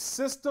have a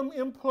system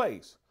in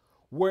place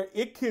where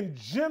it can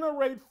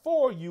generate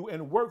for you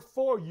and work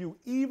for you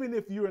even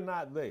if you're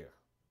not there.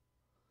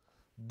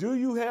 Do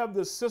you have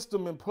the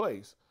system in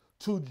place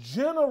to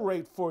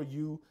generate for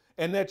you,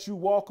 and that you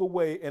walk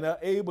away and are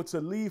able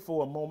to leave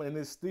for a moment and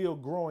it's still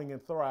growing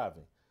and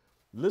thriving.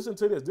 Listen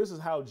to this. This is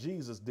how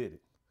Jesus did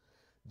it.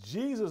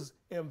 Jesus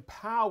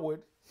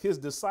empowered his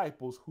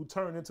disciples who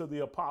turned into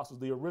the apostles,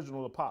 the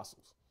original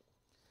apostles.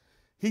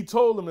 He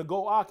told them to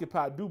go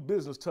occupy, do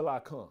business till I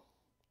come.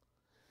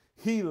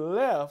 He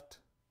left,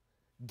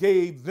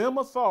 gave them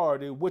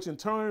authority, which in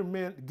turn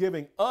meant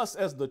giving us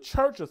as the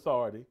church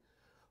authority,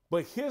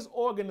 but his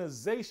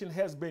organization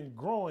has been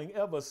growing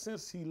ever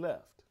since he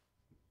left.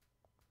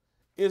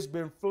 It's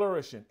been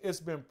flourishing. It's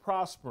been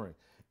prospering.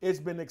 It's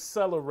been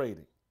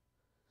accelerating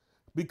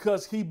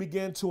because he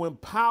began to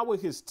empower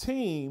his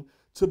team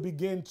to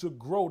begin to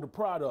grow the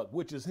product,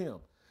 which is him,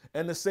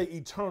 and to say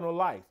eternal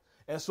life.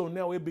 And so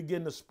now it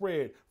began to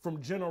spread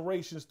from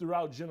generations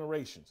throughout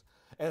generations.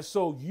 And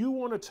so you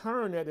want to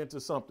turn that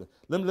into something.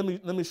 Let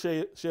me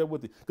share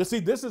with you. Because see,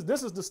 this is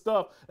the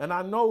stuff, and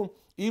I know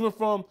even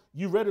from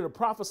you ready to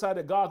prophesy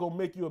that God gonna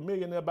make you a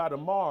millionaire by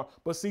tomorrow.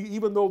 But see,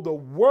 even though the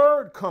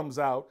word comes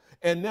out,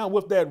 and now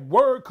with that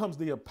word comes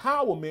the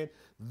empowerment,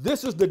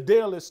 this is the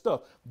daily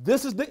stuff.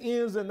 This is the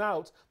ins and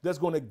outs that's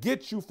going to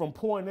get you from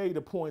point A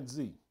to point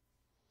Z.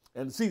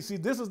 And see,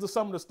 this is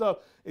some of the stuff,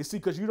 and see,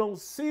 because you don't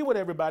see what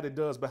everybody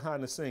does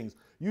behind the scenes.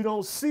 You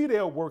don't see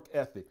their work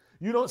ethic.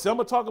 You don't see, I'm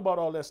going to talk about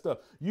all that stuff.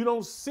 You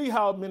don't see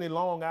how many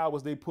long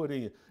hours they put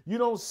in. You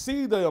don't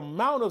see the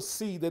amount of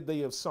seed that they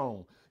have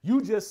sown. You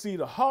just see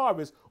the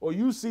harvest, or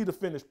you see the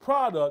finished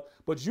product,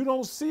 but you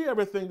don't see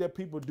everything that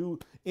people do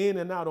in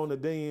and out on a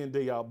day in,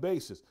 day out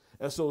basis.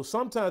 And so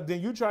sometimes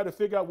then you try to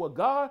figure out, well,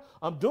 God,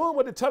 I'm doing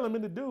what they're telling me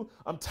to do.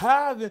 I'm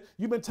tithing.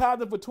 You've been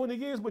tithing for 20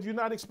 years, but you're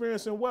not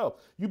experiencing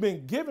wealth. You've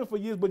been giving for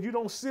years, but you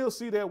don't still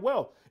see that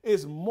wealth.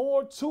 It's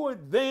more to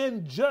it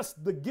than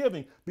just the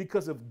giving,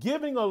 because if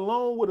giving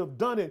alone would have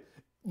done it,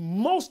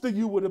 most of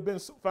you would have been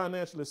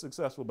financially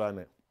successful by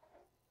now,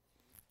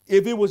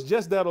 if it was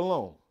just that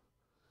alone.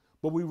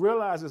 But we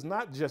realize it's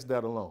not just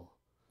that alone.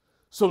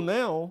 So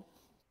now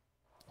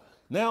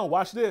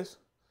watch this.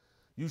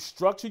 You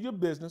structure your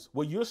business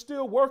where you're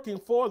still working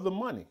for the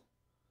money,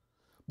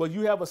 but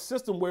you have a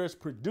system where it's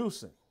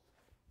producing.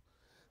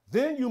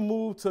 Then you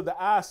move to the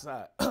I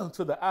side,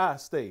 to the I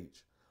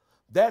stage.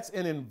 That's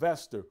an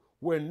investor,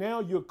 where now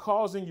you're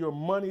causing your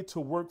money to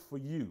work for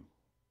you.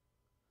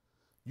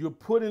 You're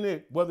putting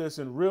it, whether it's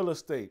in real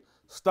estate,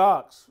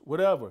 stocks,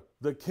 whatever,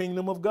 the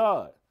kingdom of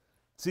God.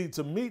 See,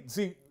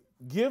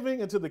 giving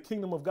into the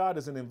kingdom of God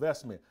is an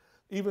investment.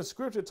 Even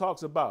scripture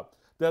talks about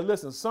that.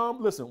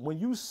 Listen, when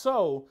you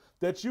sow,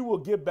 that you will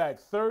get back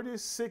 30,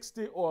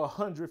 60, or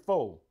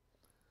 100-fold.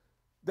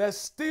 That's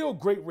still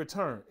great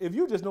return. If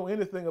you just know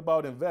anything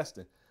about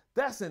investing,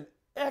 that's an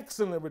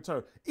excellent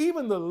return.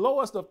 Even the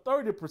lowest of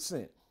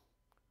 30%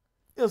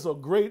 is a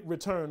great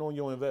return on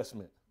your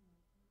investment.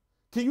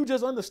 Can you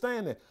just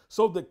understand that?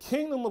 So the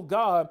kingdom of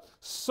God,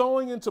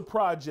 sowing into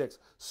projects,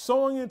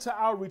 sowing into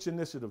outreach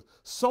initiatives,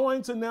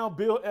 sowing to now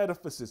build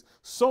edifices,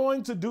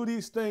 sowing to do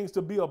these things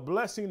to be a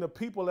blessing to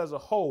people as a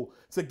whole,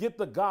 to get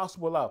the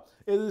gospel out.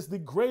 It is the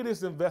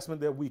greatest investment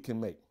that we can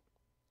make.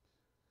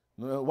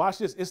 Now, watch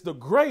this. It's the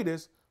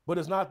greatest, but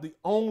it's not the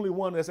only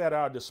one that's at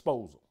our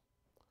disposal.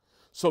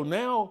 So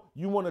now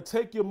you want to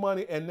take your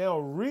money and now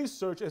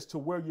research as to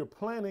where you're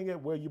planting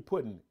it, where you're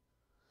putting it.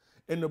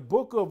 In the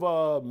book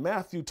of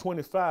Matthew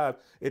 25,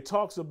 it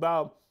talks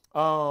about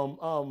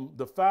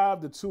the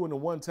 5, the 2, and the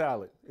 1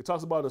 talent. It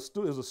talks about a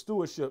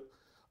stewardship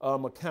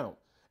account.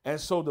 And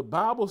so the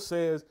Bible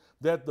says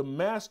that the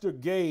master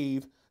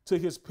gave to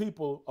his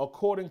people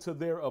according to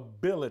their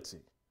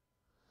ability.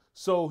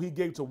 So he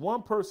gave to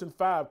one person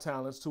 5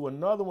 talents, to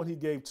another one he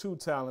gave 2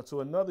 talents, to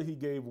another he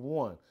gave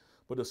 1.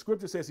 But the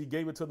scripture says he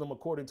gave it to them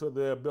according to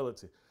their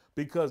ability.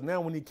 Because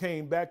now when he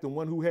came back, the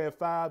one who had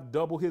 5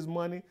 doubled his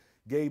money,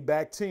 gave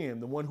back 10.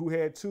 The one who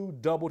had 2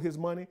 doubled his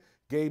money,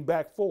 gave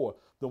back 4.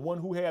 The one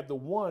who had the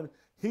 1,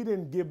 he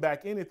didn't give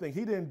back anything.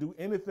 He didn't do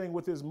anything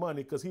with his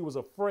money because he was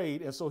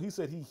afraid. And so he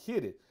said he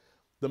hid it.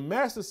 The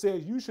master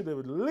said you should have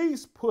at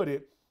least put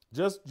it,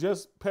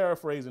 just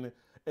paraphrasing it,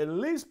 at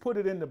least put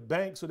it in the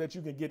bank so that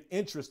you can get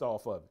interest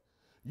off of it.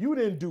 You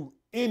didn't do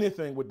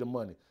anything with the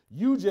money.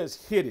 You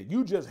just hid it.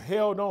 You just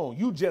held on.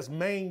 You just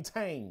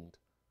maintained.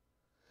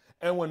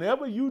 And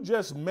whenever you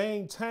just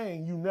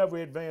maintain, you never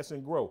advance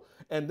and grow.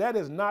 And that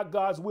is not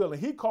God's will. And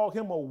he called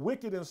him a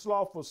wicked and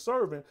slothful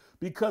servant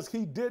because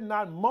he did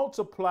not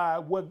multiply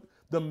what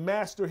the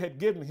master had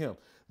given him.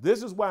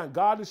 This is why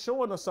God is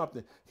showing us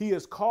something. He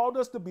has called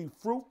us to be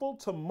fruitful,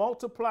 to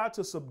multiply,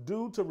 to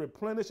subdue, to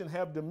replenish, and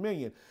have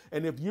dominion.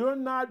 And if you're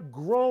not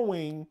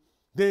growing,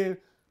 then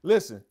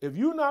listen, if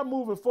you're not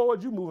moving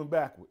forward, you're moving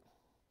backward.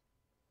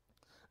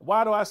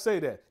 Why do I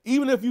say that?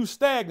 Even if you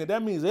stagnant,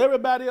 that means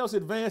everybody else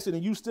advancing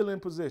and you still in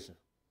position.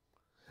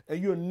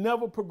 And you're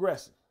never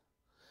progressing.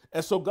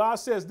 And so God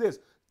says this,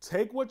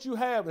 take what you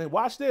have, and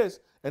watch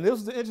this. And this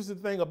is the interesting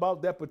thing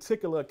about that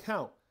particular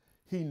account.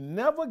 He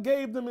never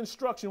gave them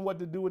instruction what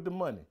to do with the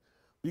money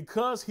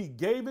because he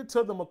gave it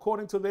to them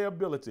according to their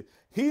ability.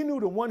 He knew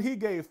the one he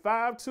gave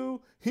 5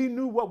 to, he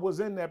knew what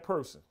was in that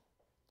person.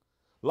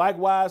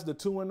 Likewise, the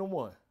 2 and the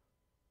 1.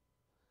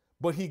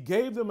 But he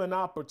gave them an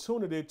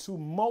opportunity to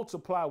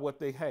multiply what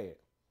they had.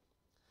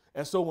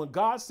 And so when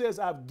God says,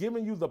 I've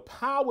given you the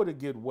power to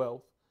get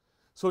wealth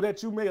so that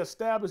he may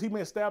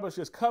establish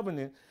his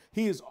covenant,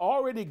 he has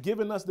already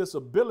given us this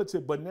ability.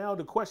 But now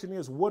the question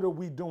is, what are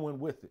we doing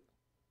with it?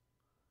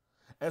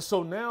 And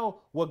so now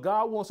what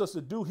God wants us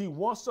to do, he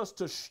wants us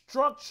to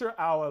structure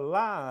our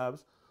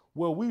lives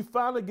where we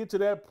finally get to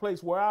that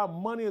place where our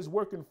money is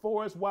working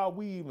for us while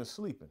we even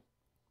sleeping.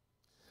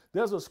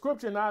 There's a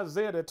scripture in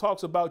Isaiah that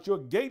talks about your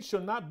gates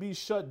shall not be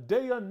shut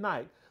day or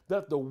night,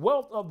 that the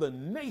wealth of the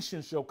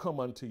nation shall come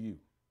unto you.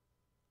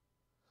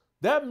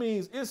 That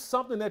means it's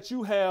something that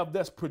you have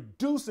that's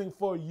producing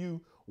for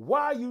you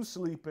while you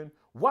sleeping,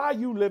 while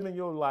you living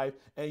your life,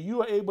 and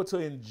you are able to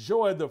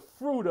enjoy the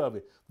fruit of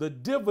it, the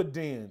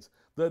dividends,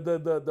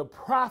 the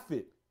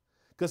profit.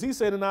 Because he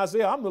said in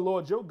Isaiah, I'm the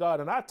Lord your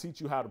God, and I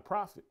teach you how to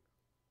profit.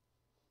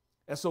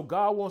 And so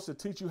God wants to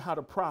teach you how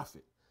to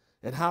profit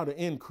and how to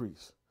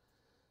increase.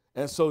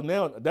 And so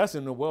now that's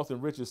in the wealth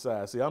and riches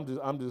side. See,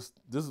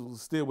 this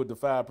is still with the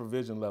 5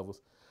 provision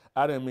levels.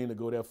 I didn't mean to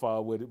go that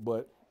far with it,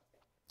 but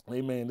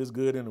amen, this is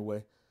good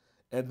anyway.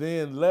 And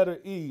then letter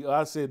E,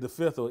 I said the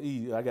 5th or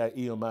E, I got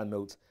E on my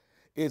notes.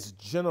 It's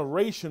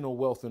generational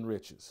wealth and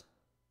riches.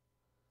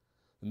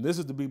 And this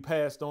is to be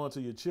passed on to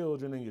your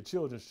children and your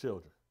children's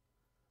children.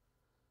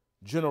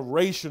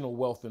 Generational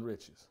wealth and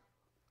riches.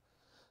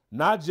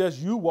 Not just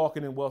you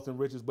walking in wealth and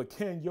riches, but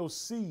can your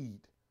seed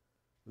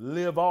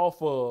live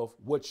off of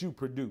what you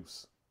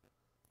produce?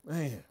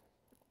 Man,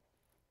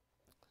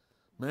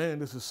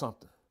 this is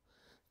something.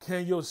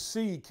 Can your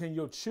seed, can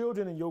your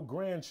children and your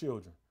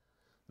grandchildren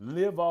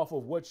live off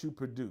of what you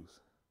produce?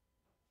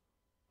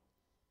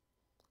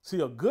 See,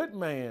 a good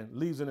man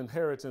leaves an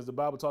inheritance, the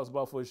Bible talks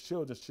about, for his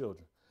children's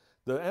children.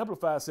 The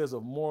Amplified says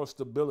of moral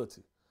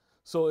stability.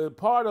 So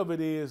part of it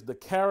is the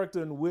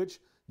character in which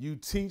you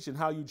teach and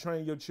how you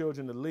train your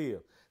children to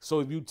live. So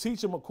if you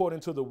teach them according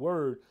to the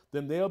word,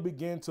 then they'll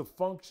begin to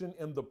function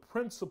in the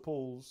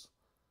principles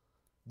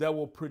that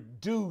will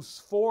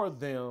produce for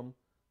them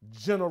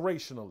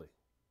generationally.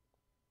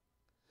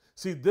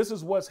 See, this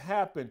is what's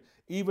happened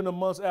even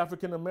amongst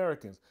African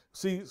Americans.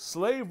 See,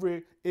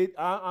 slavery,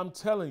 I'm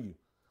telling you,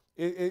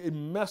 it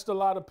messed a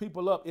lot of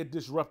people up. It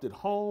disrupted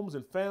homes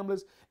and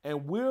families,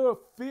 and we're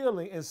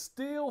feeling and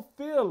still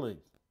feeling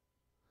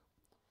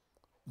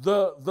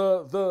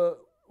the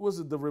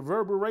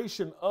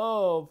reverberation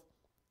of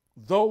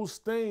those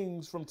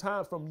things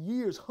from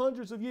years,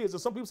 hundreds of years.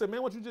 And some people say,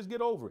 man, why don't you just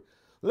get over it?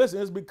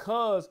 Listen, it's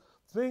because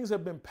things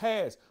have been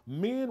passed.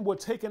 Men were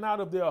taken out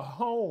of their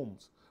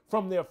homes,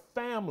 from their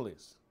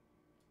families,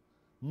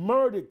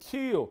 murdered,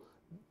 killed,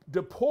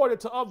 deported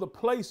to other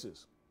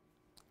places.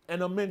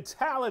 And a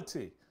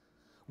mentality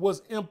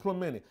was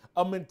implemented.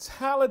 A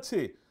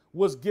mentality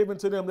was given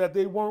to them that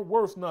they weren't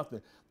worth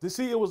nothing. To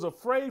see, it was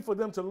afraid for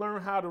them to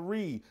learn how to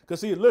read. Because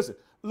see, listen,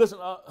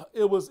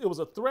 it was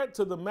a threat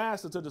to the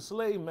master, to the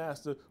slave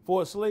master,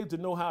 for a slave to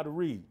know how to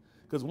read.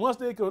 Because once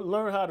they could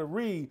learn how to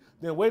read,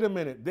 then wait a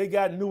minute, they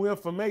got new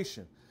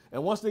information.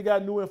 And once they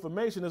got new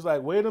information, it's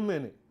like, wait a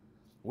minute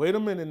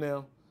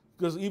now.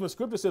 Because even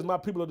scripture says my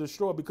people are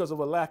destroyed because of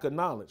a lack of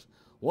knowledge.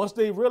 Once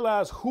they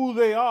realize who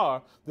they are,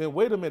 then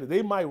wait a minute,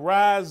 they might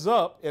rise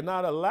up and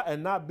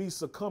not be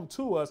succumbed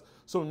to us.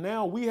 So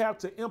now we have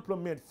to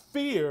implement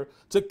fear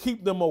to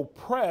keep them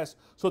oppressed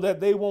so that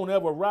they won't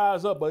ever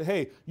rise up. But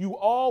hey, you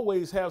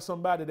always have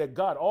somebody that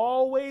God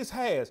always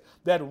has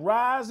that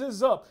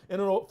rises up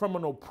from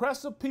an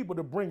oppressive people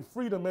to bring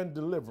freedom and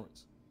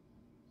deliverance.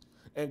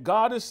 And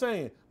God is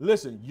saying,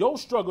 listen, your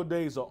struggle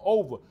days are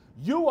over.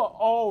 You are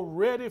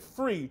already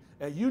free,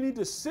 and you need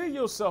to see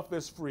yourself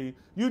as free.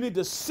 You need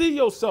to see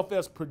yourself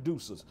as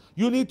producers.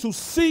 You need to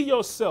see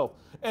yourself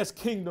as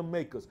kingdom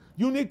makers.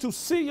 You need to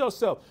see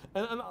yourself.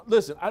 And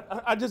listen,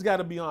 I just got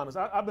to be honest.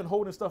 I've been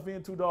holding stuff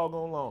in too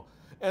doggone long.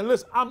 And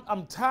listen,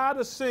 I'm tired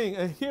of seeing,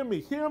 and hear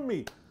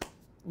me.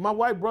 My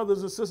white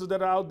brothers and sisters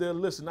that are out there,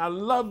 listen, I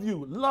love you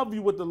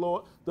with the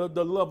Lord,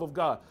 the love of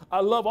God. I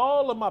love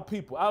all of my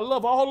people. I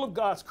love all of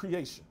God's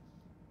creation.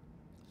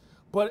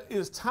 But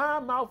it's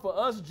time out for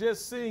us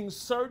just seeing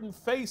certain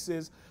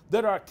faces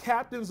that are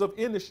captains of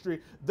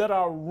industry, that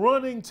are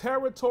running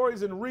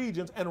territories and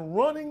regions and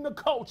running the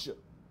culture.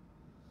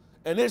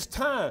 And it's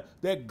time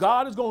that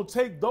God is going to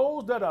take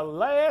those that are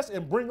last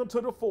and bring them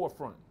to the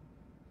forefront.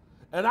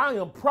 And I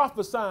am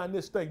prophesying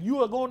this thing.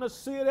 You are going to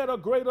see it at a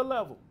greater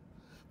level.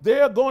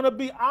 They're going to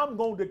be, I'm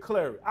going to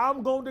declare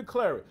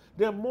it.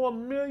 There are more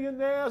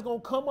millionaires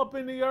going to come up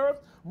in the earth,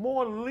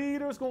 more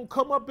leaders going to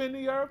come up in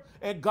the earth,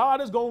 and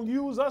God is going to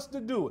use us to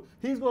do it.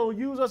 He's going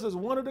to use us as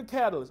one of the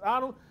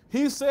catalysts.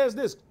 He says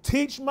this,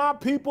 teach my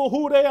people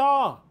who they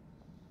are.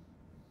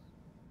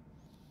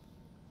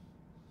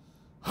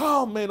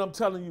 Oh man, I'm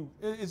telling you,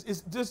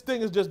 this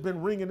thing has just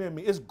been ringing in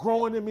me. It's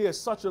growing in me at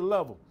such a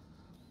level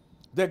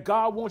that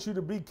God wants you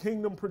to be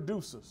kingdom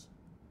producers.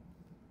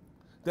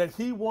 That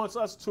he wants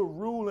us to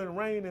rule and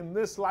reign in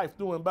this life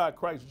through and by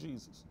Christ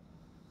Jesus.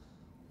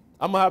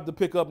 I'm gonna have to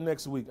pick up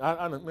next week.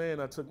 I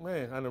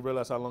didn't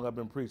realize how long I've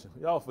been preaching.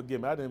 Y'all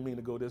forgive me. I didn't mean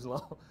to go this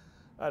long.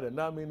 I did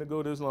not mean to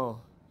go this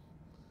long.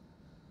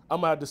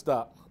 I'm gonna have to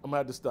stop. I'm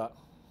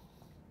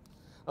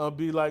gonna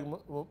be like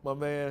my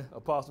man,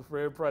 Apostle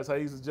Fred Price, how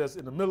he used to just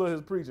in the middle of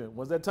his preaching.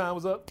 Once that time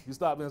was up, you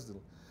stop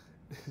instantly.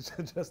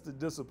 Just the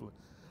discipline.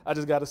 I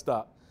just got to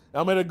stop.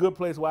 I'm in a good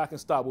place where I can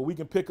stop, where we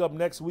can pick up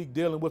next week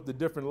dealing with the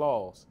different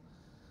laws.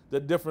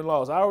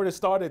 I already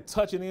started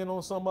touching in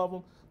on some of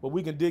them, but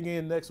we can dig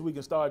in next week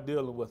and start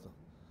dealing with them.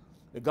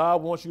 And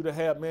God wants you to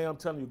have, man, I'm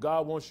telling you,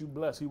 God wants you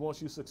blessed. He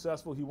wants you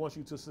successful. He wants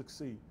you to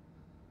succeed.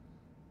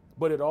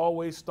 But it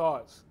always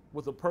starts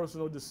with a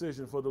personal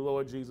decision for the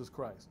Lord Jesus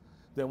Christ.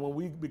 That when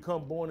we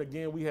become born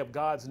again, we have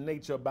God's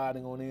nature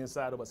abiding on the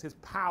inside of us. His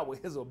power,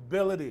 his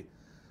ability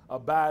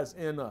abides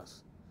in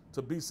us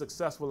to be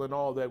successful in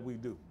all that we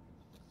do.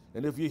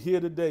 And if you're here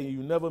today and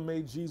you never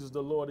made Jesus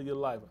the Lord of your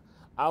life,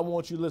 I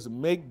want you to listen,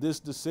 make this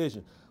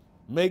decision.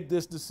 Make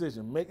this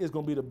decision. It's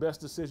going to be the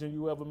best decision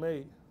you ever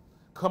made.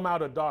 Come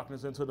out of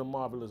darkness into the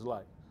marvelous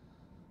light.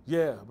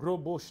 Yeah,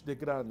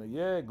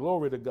 yeah,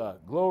 glory to God,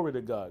 glory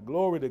to God,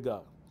 glory to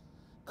God.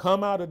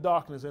 Come out of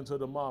darkness into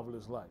the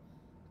marvelous light.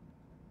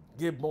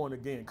 Get born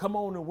again. Come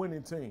on, the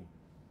winning team.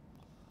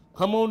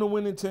 Come on, the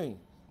winning team.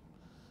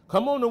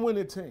 Come on, the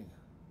winning team.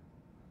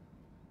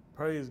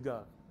 Praise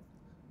God.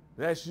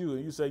 That's you.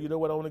 And you say, you know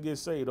what? I want to get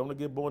saved. I want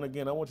to get born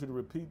again. I want you to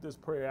repeat this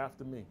prayer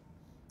after me.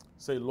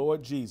 Say,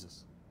 Lord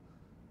Jesus,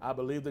 I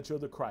believe that you're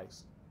the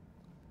Christ,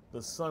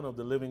 the Son of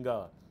the living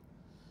God.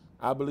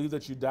 I believe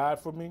that you died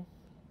for me.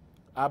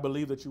 I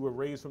believe that you were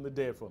raised from the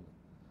dead for me.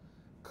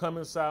 Come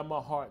inside my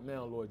heart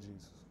now, Lord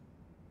Jesus.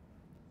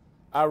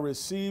 I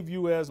receive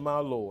you as my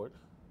Lord,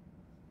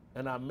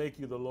 and I make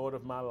you the Lord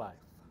of my life.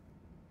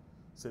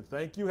 Say,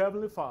 thank you,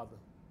 Heavenly Father,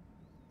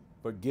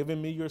 for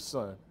giving me your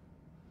Son.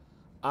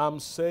 I'm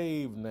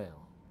saved now,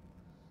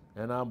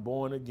 and I'm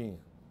born again.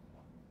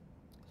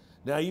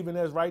 Now, even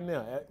as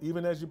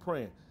you're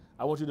praying,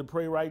 I want you to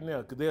pray right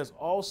now, because there's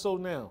also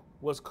now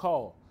what's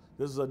called,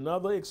 this is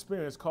another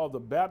experience called the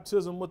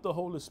baptism with the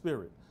Holy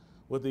Spirit,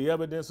 with the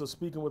evidence of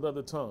speaking with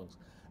other tongues.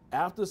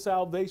 After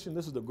salvation,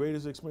 this is the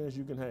greatest experience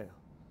you can have,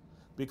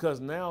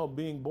 because now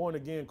being born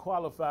again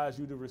qualifies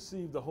you to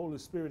receive the Holy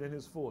Spirit in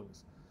his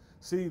fullness.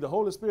 See, the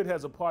Holy Spirit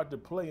has a part to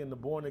play in the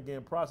born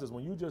again process.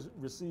 When you just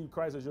receive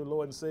Christ as your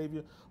Lord and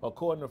Savior,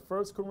 according to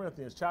 1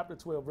 Corinthians chapter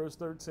 12, verse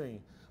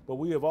 13, but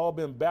we have all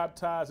been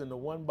baptized into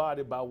one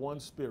body by one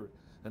Spirit,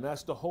 and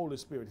that's the Holy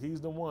Spirit. He's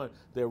the one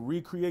that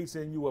recreates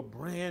in you a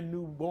brand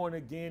new born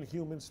again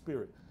human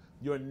spirit.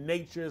 Your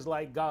nature is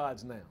like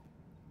God's now,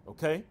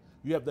 okay?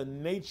 You have the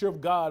nature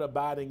of God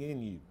abiding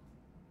in you,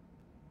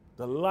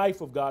 the life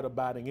of God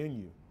abiding in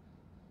you.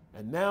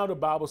 And now the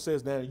Bible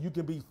says that you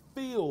can be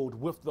filled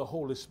with the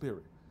Holy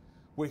Spirit,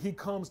 where he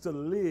comes to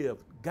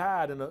live,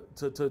 guide, and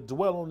to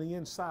dwell on the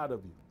inside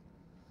of you.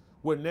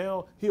 Where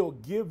now he'll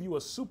give you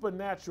a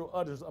supernatural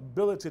utterance,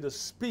 ability to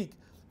speak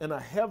in a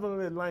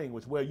heavenly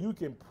language, where you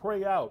can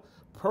pray out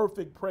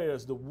perfect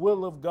prayers, the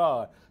will of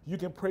God. You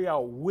can pray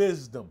out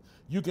wisdom.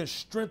 You can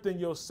strengthen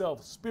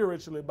yourself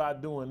spiritually by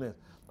doing this.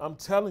 I'm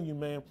telling you,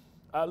 man.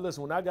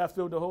 Listen, when I got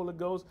filled with the Holy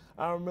Ghost,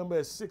 I remember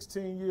at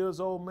 16 years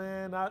old,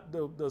 man,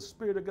 the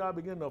Spirit of God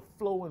began to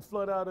flow and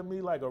flood out of me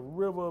like a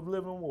river of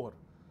living water.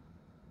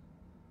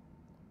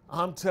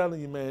 I'm telling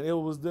you, man,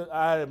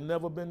 I have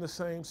never been the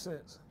same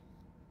since.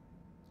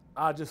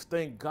 I just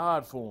thank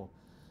God for him.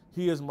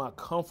 He is my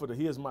comforter.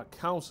 He is my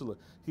counselor.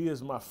 He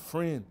is my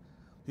friend.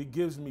 He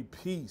gives me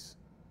peace.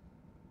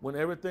 When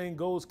everything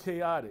goes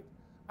chaotic,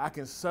 I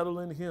can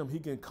settle in him. He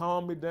can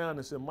calm me down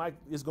and say, Mike,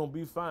 it's going to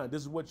be fine.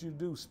 This is what you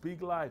do.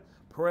 Speak life.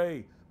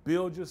 Pray.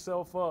 Build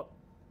yourself up.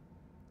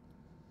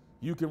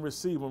 You can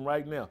receive him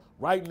right now.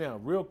 Right now,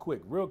 real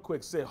quick.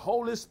 Say,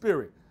 Holy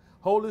Spirit,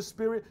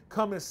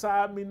 come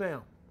inside me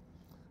now.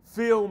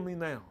 Fill me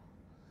now.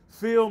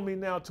 Fill me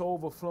now to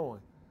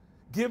overflowing.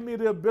 Give me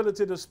the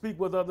ability to speak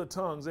with other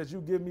tongues as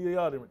you give me the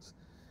utterance.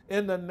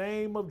 In the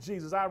name of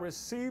Jesus, I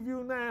receive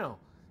you now.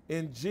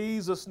 In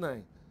Jesus'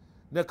 name.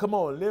 Now, come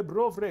on.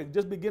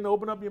 Just begin to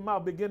open up your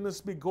mouth. Begin to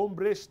speak.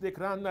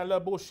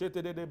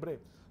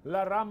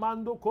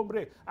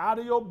 Out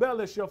of your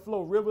belly shall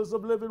flow rivers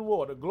of living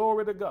water.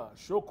 Glory to God.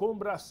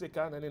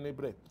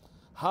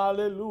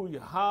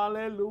 Hallelujah.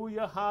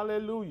 Hallelujah.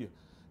 Hallelujah.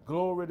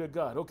 Glory to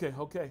God.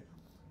 Okay.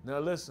 Now,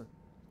 listen.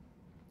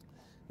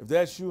 If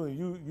that's you and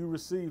you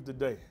received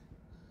today,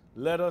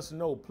 let us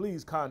know.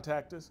 Please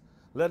contact us.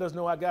 Let us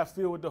know I got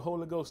filled with the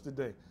Holy Ghost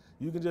today.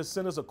 You can just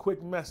send us a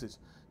quick message.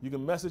 You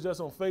can message us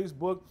on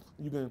Facebook.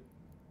 You can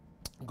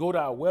go to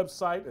our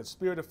website at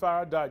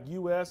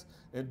spiritofire.us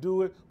and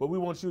do it. But we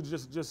want you to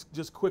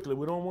just quickly.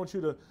 We don't want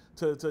you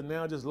to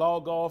now just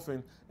log off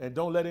and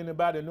don't let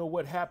anybody know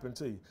what happened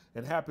to you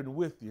and happened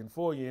with you and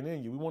for you and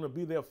in you. We want to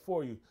be there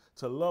for you,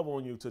 to love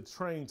on you, to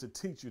train, to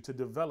teach you, to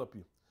develop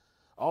you.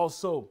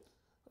 Also,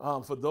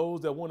 for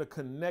those that want to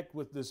connect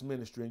with this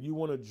ministry and you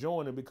want to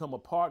join and become a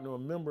partner or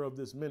member of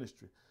this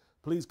ministry,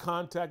 Please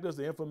contact us.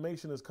 The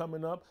information is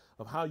coming up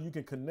of how you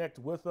can connect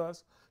with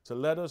us to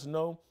let us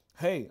know,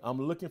 hey, I'm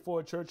looking for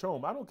a church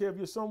home. I don't care if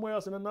you're somewhere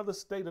else in another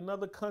state,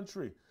 another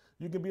country.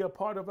 You can be a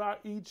part of our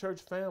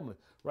eChurch family.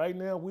 Right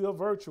now, we are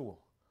virtual.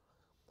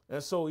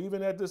 And so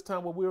even at this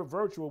time when we're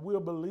virtual, we're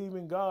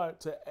believing God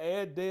to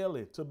add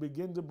daily, to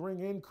begin to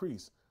bring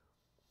increase.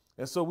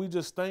 And so we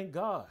just thank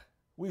God.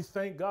 We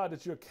thank God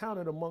that you're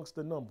counted amongst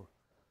the number.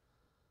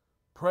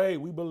 Pray.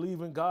 We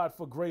believe in God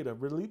for greater.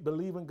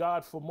 Believe in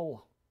God for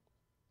more.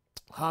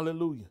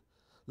 Hallelujah.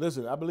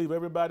 Listen, I believe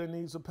everybody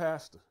needs a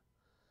pastor.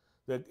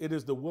 That it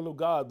is the will of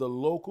God. The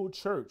local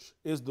church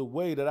is the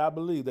way that I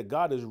believe that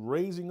God is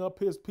raising up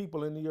his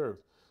people in the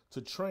earth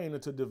to train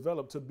and to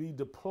develop, to be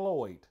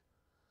deployed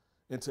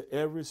into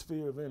every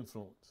sphere of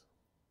influence.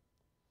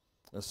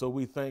 And so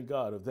we thank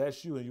God. If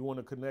that's you and you want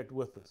to connect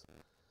with us,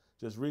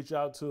 just reach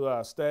out to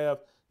our staff.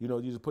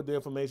 You just put the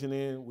information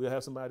in. We'll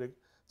have somebody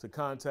to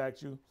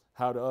contact you,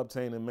 how to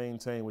obtain and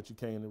maintain what you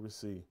came to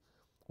receive.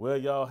 Well,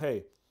 y'all,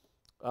 hey,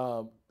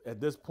 at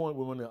this point,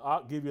 we want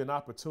to give you an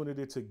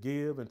opportunity to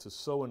give and to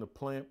sow and to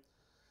plant.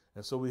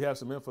 And so we have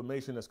some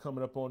information that's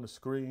coming up on the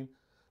screen.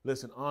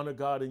 Listen, honor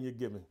God in your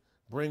giving.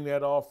 Bring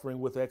that offering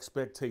with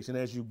expectation.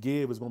 As you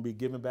give, it's going to be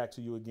given back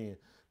to you again.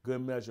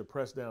 Good measure,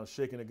 pressed down,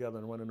 shaken together,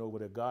 and running over,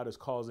 that God is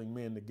causing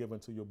men to give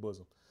into your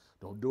bosom.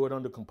 Don't do it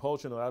under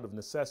compulsion or out of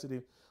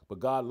necessity, but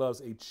God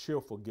loves a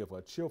cheerful giver,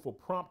 a cheerful,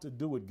 prompt to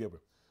do it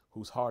giver,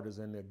 whose heart is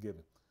in their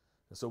giving.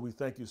 And so we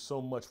thank you so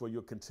much for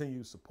your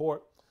continued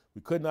support.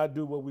 We could not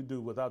do what we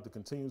do without the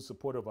continued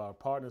support of our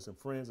partners and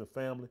friends and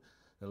family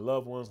and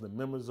loved ones, the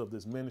members of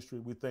this ministry.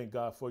 We thank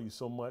God for you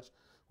so much.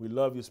 We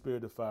love your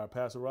spirit of fire.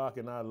 Pastor Rock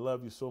and I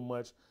love you so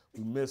much.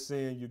 We miss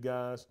seeing you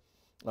guys.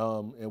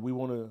 And we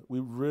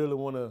really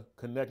want to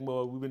connect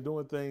more. We've been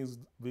doing things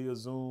via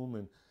Zoom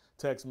and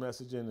text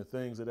messaging and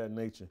things of that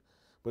nature.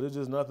 But it's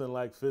just nothing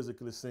like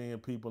physically seeing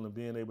people and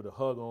being able to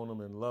hug on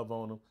them and love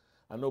on them.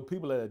 I know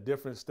people are at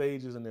different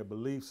stages in their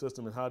belief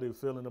system and how they're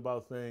feeling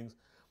about things.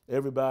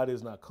 Everybody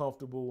is not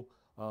comfortable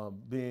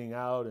being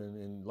out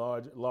in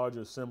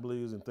larger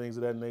assemblies and things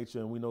of that nature.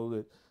 And we know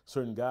that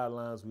certain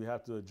guidelines we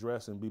have to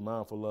address and be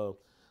mindful of.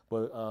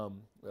 But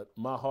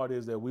my heart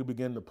is that we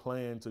begin to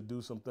plan to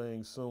do some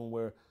things soon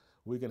where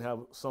we can have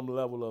some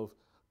level of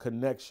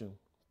connection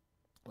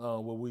where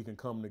we can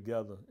come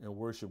together and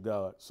worship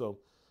God. So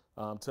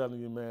I'm telling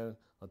you, man,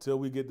 until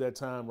we get that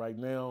time right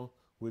now,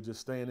 we're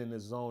just staying in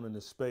this zone, in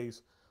this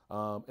space.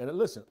 And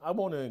listen, I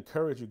want to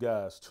encourage you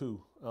guys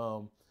too.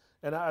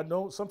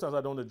 And sometimes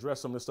I don't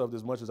address some of this stuff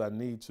as much as I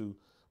need to,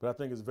 but I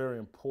think it's very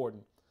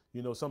important.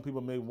 Some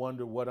people may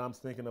wonder what I'm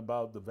thinking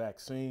about the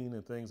vaccine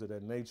and things of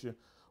that nature.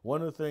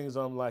 One of the things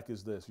I'm like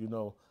is this,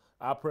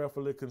 I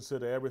prayerfully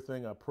consider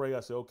everything. I pray,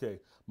 I say, okay,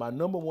 my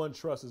number one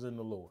trust is in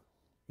the Lord.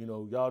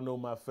 Y'all know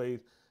my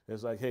faith.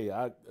 It's like, hey,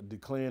 I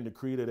declare and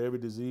decree that every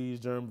disease,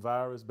 germ,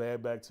 virus,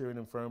 bad bacteria, and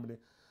infirmity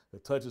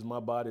that touches my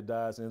body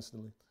dies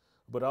instantly.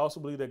 But I also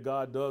believe that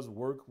God does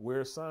work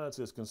where science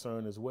is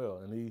concerned as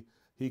well. And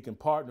he can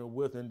partner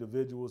with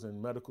individuals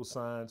in medical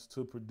science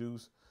to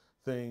produce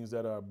things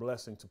that are a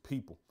blessing to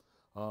people.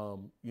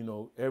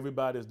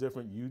 Everybody is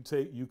different.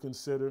 You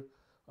consider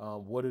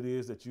what it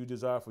is that you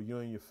desire for you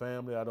and your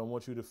family. I don't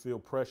want you to feel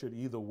pressured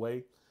either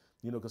way,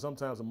 because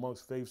sometimes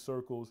amongst faith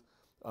circles,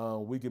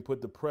 we can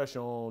put the pressure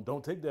on,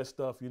 don't take that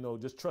stuff,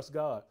 just trust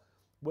God.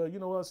 Well, you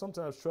know what?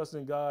 Sometimes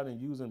trusting God and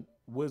using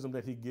wisdom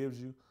that he gives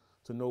you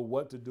to know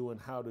what to do and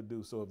how to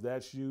do. So if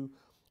that's you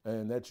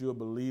and that you're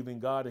believing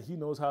God, and he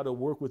knows how to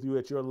work with you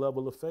at your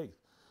level of faith.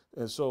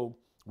 And so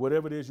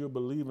whatever it is you're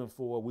believing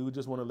for, we would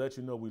just want to let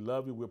you know we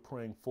love you. We're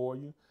praying for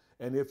you.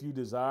 And if you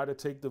desire to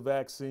take the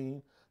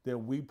vaccine,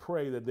 then we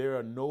pray that there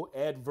are no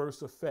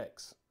adverse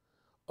effects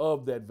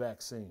of that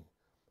vaccine,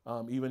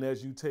 even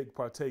as you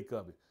partake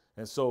of it.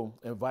 And so,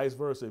 and vice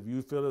versa, if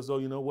you feel as though,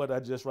 you know what, I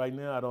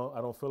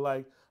don't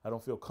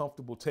feel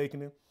comfortable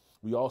taking it,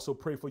 we also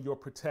pray for your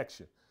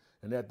protection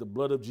and that the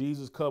blood of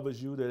Jesus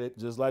covers you, that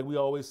just like we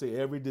always say,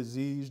 every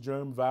disease,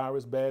 germ,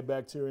 virus, bad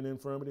bacteria, and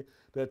infirmity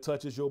that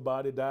touches your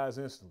body dies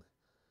instantly.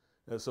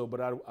 And so, but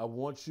I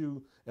want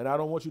you, and I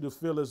don't want you to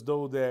feel as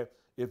though that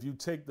if you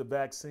take the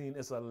vaccine,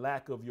 it's a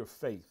lack of your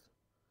faith.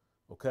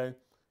 Okay.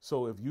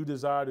 So if you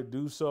desire to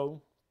do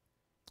so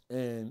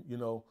and,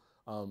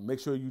 make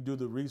sure you do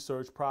the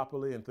research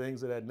properly and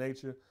things of that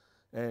nature.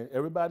 And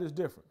everybody's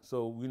different.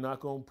 So we're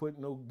not going to put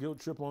no guilt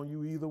trip on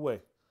you either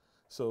way.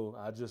 So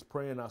I just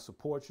pray and I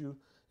support you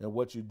and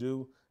what you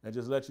do, and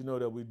just let you know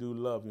that we do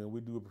love you and we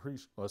do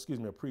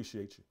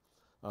appreciate you.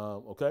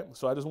 Okay.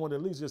 So I just wanted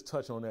to at least just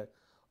touch on that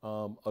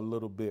a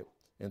little bit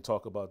and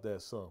talk about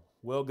that some.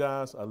 Well,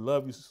 guys, I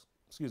love you.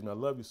 I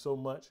love you so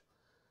much.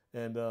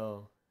 And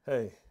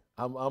hey,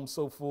 I'm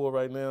so full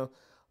right now.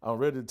 I'm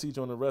ready to teach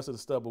on the rest of the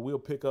stuff, but we'll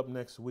pick up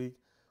next week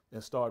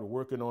and start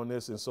working on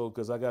this. And so,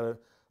 because I got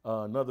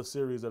another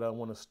series that I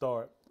want to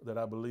start that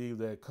I believe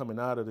that coming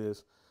out of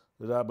this,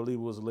 that I believe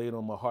was laid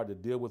on my heart to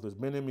deal with. It's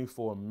been in me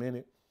for a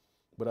minute,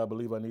 but I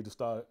believe I need to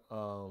start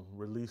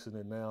releasing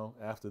it now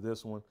after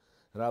this one.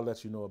 And I'll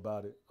let you know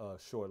about it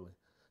shortly.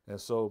 And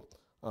so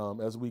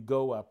As we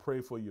go, I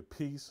pray for your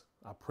peace.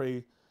 I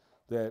pray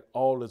that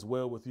all is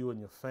well with you and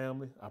your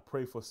family. I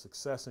pray for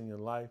success in your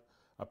life.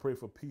 I pray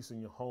for peace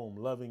in your home,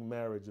 loving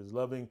marriages,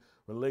 loving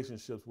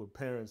relationships with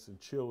parents and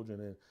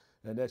children,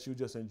 and that you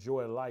just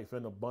enjoy life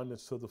in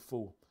abundance to the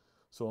full.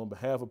 So on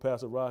behalf of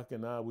Pastor Rock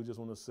and I, we just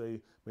want to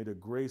say, may the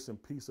grace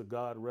and peace of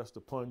God rest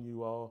upon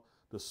you all,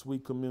 the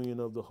sweet communion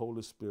of the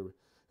Holy Spirit,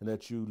 and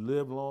that you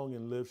live long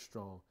and live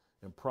strong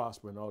and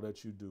prosper in all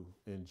that you do.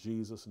 In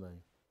Jesus'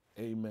 name,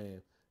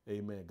 amen.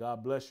 Amen.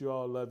 God bless you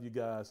all. Love you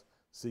guys.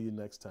 See you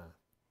next time.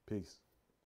 Peace.